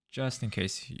 Just in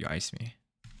case you ice me.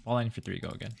 Ball line for 3, go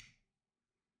again.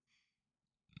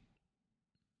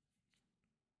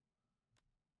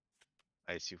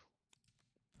 Ice you.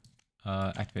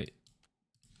 Activate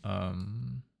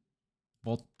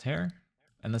Voltaire.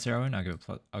 Endless arrow in, I'll give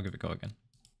it go again.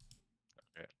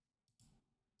 Okay.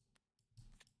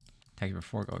 Attack you for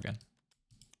 4, go again.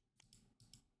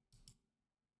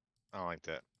 I don't like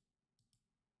that.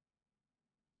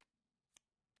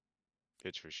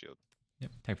 Pitch for shield.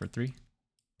 Yep. Attack for 3.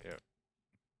 Yep.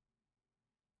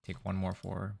 Take 1 more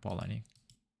for ball lining.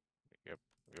 Yep.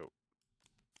 Go.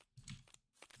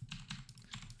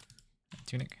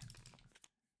 Tunic.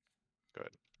 Go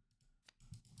ahead.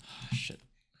 Shit.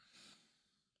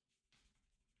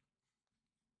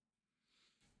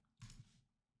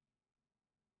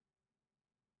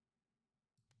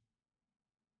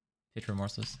 Pitch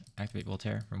Remorseless. Activate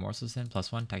Voltaire. Remorseless in.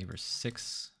 +1. Attack you for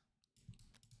 6.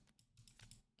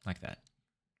 Like that.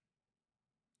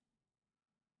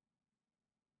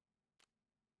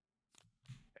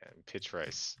 And pitch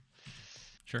rice.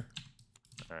 Sure.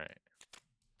 Alright.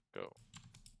 Go.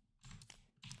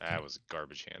 That was a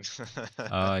garbage hand.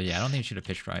 Yeah, I don't think you should have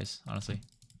pitched rise, honestly.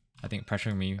 I think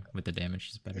pressuring me with the damage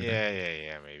is better.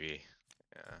 Yeah, maybe.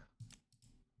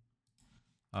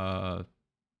 Yeah.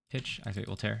 Pitch, activate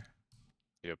Voltaire.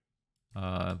 Yep.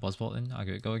 Buzzbolt in, I'll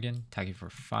give it go again. Attack you for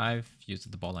 5, fuse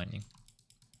with the ball lightning.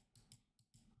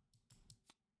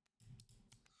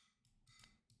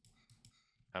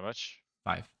 How much?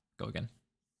 5, go again.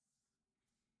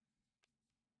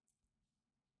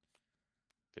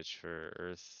 Pitch for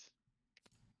earth.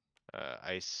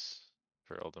 Ice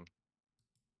for Oldhim.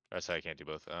 That's how I can't do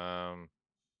both. I'm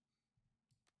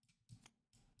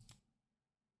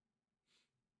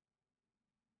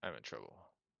in trouble.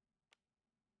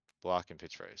 Block and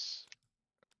pitch rice.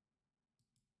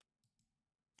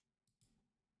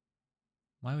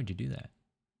 Why would you do that?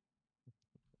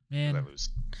 'Cause I Man, lose.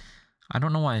 I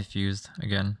don't know why I fused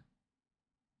again.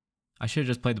 I should have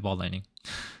just played the ball lightning.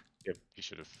 Yep, you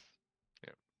should have.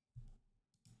 Yep.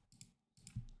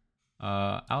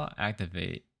 I'll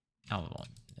activate. Oh, well,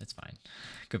 it's fine.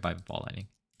 Goodbye, ball lightning.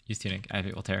 Use Tunic.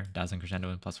 Activate Voltaire. Dazzling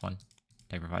Crescendo in +1.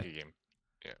 Take for 5. Good game.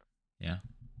 Yeah. Yeah.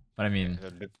 But I mean, It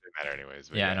didn't matter anyways.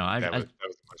 But yeah, no, that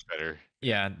was much better.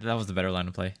 yeah, that was the better line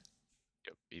to play.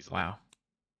 Yep, easily. Wow.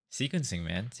 Sequencing,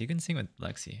 man. Sequencing with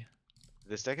Lexi.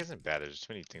 This deck isn't bad. There's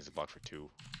too many things to block for 2.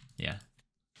 Yeah.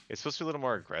 It's supposed to be a little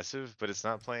more aggressive, but it's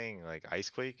not playing like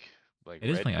Icequake, like It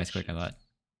is red. playing Which Icequake, I is- thought.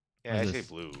 Yeah, What is Icequake this?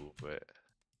 blue, but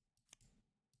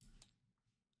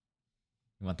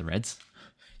You want the reds?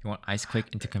 You want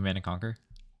Icequake into Command and Conquer?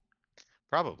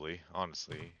 probably,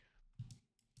 honestly.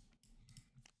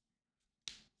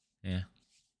 Yeah.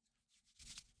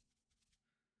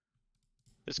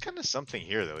 There's kind of something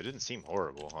here though. It didn't seem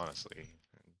horrible, honestly.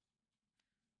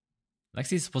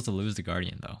 Lexi's supposed to lose the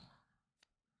Guardian, though.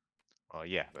 Well,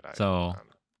 yeah, but So,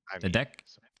 I the mean, deck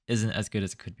isn't as good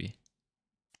as it could be.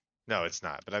 no, it's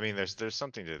not. But I mean, there's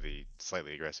something to the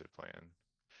slightly aggressive plan.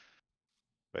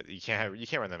 But you can't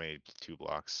run that many 2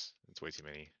 blocks. It's way too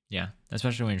many. Yeah.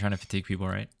 Especially when you're trying to fatigue people,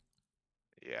 right?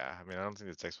 Yeah, I mean, I don't think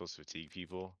this deck's supposed to fatigue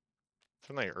people.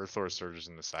 From like Earthlore Surges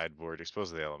in the sideboard,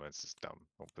 expose the elements is dumb.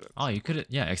 Don't put it in the Oh, you sideboard.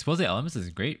 could. Yeah, expose the elements is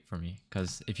great for me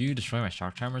because if you destroy my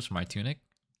shock timers for my tunic,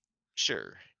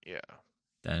 Sure, yeah.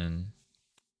 then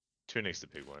Tunic's the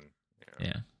big one.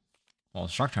 yeah. Well,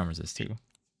 shock timers is too.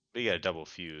 But you got a double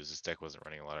fuse. This deck wasn't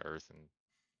running a lot of earth and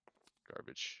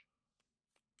garbage.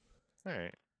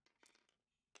 Alright.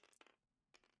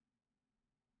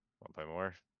 Want to play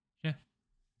more? Yeah.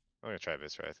 I'm gonna try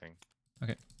Viscera, I think.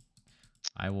 Okay.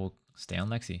 I will stay on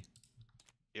Lexi.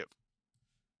 Yep.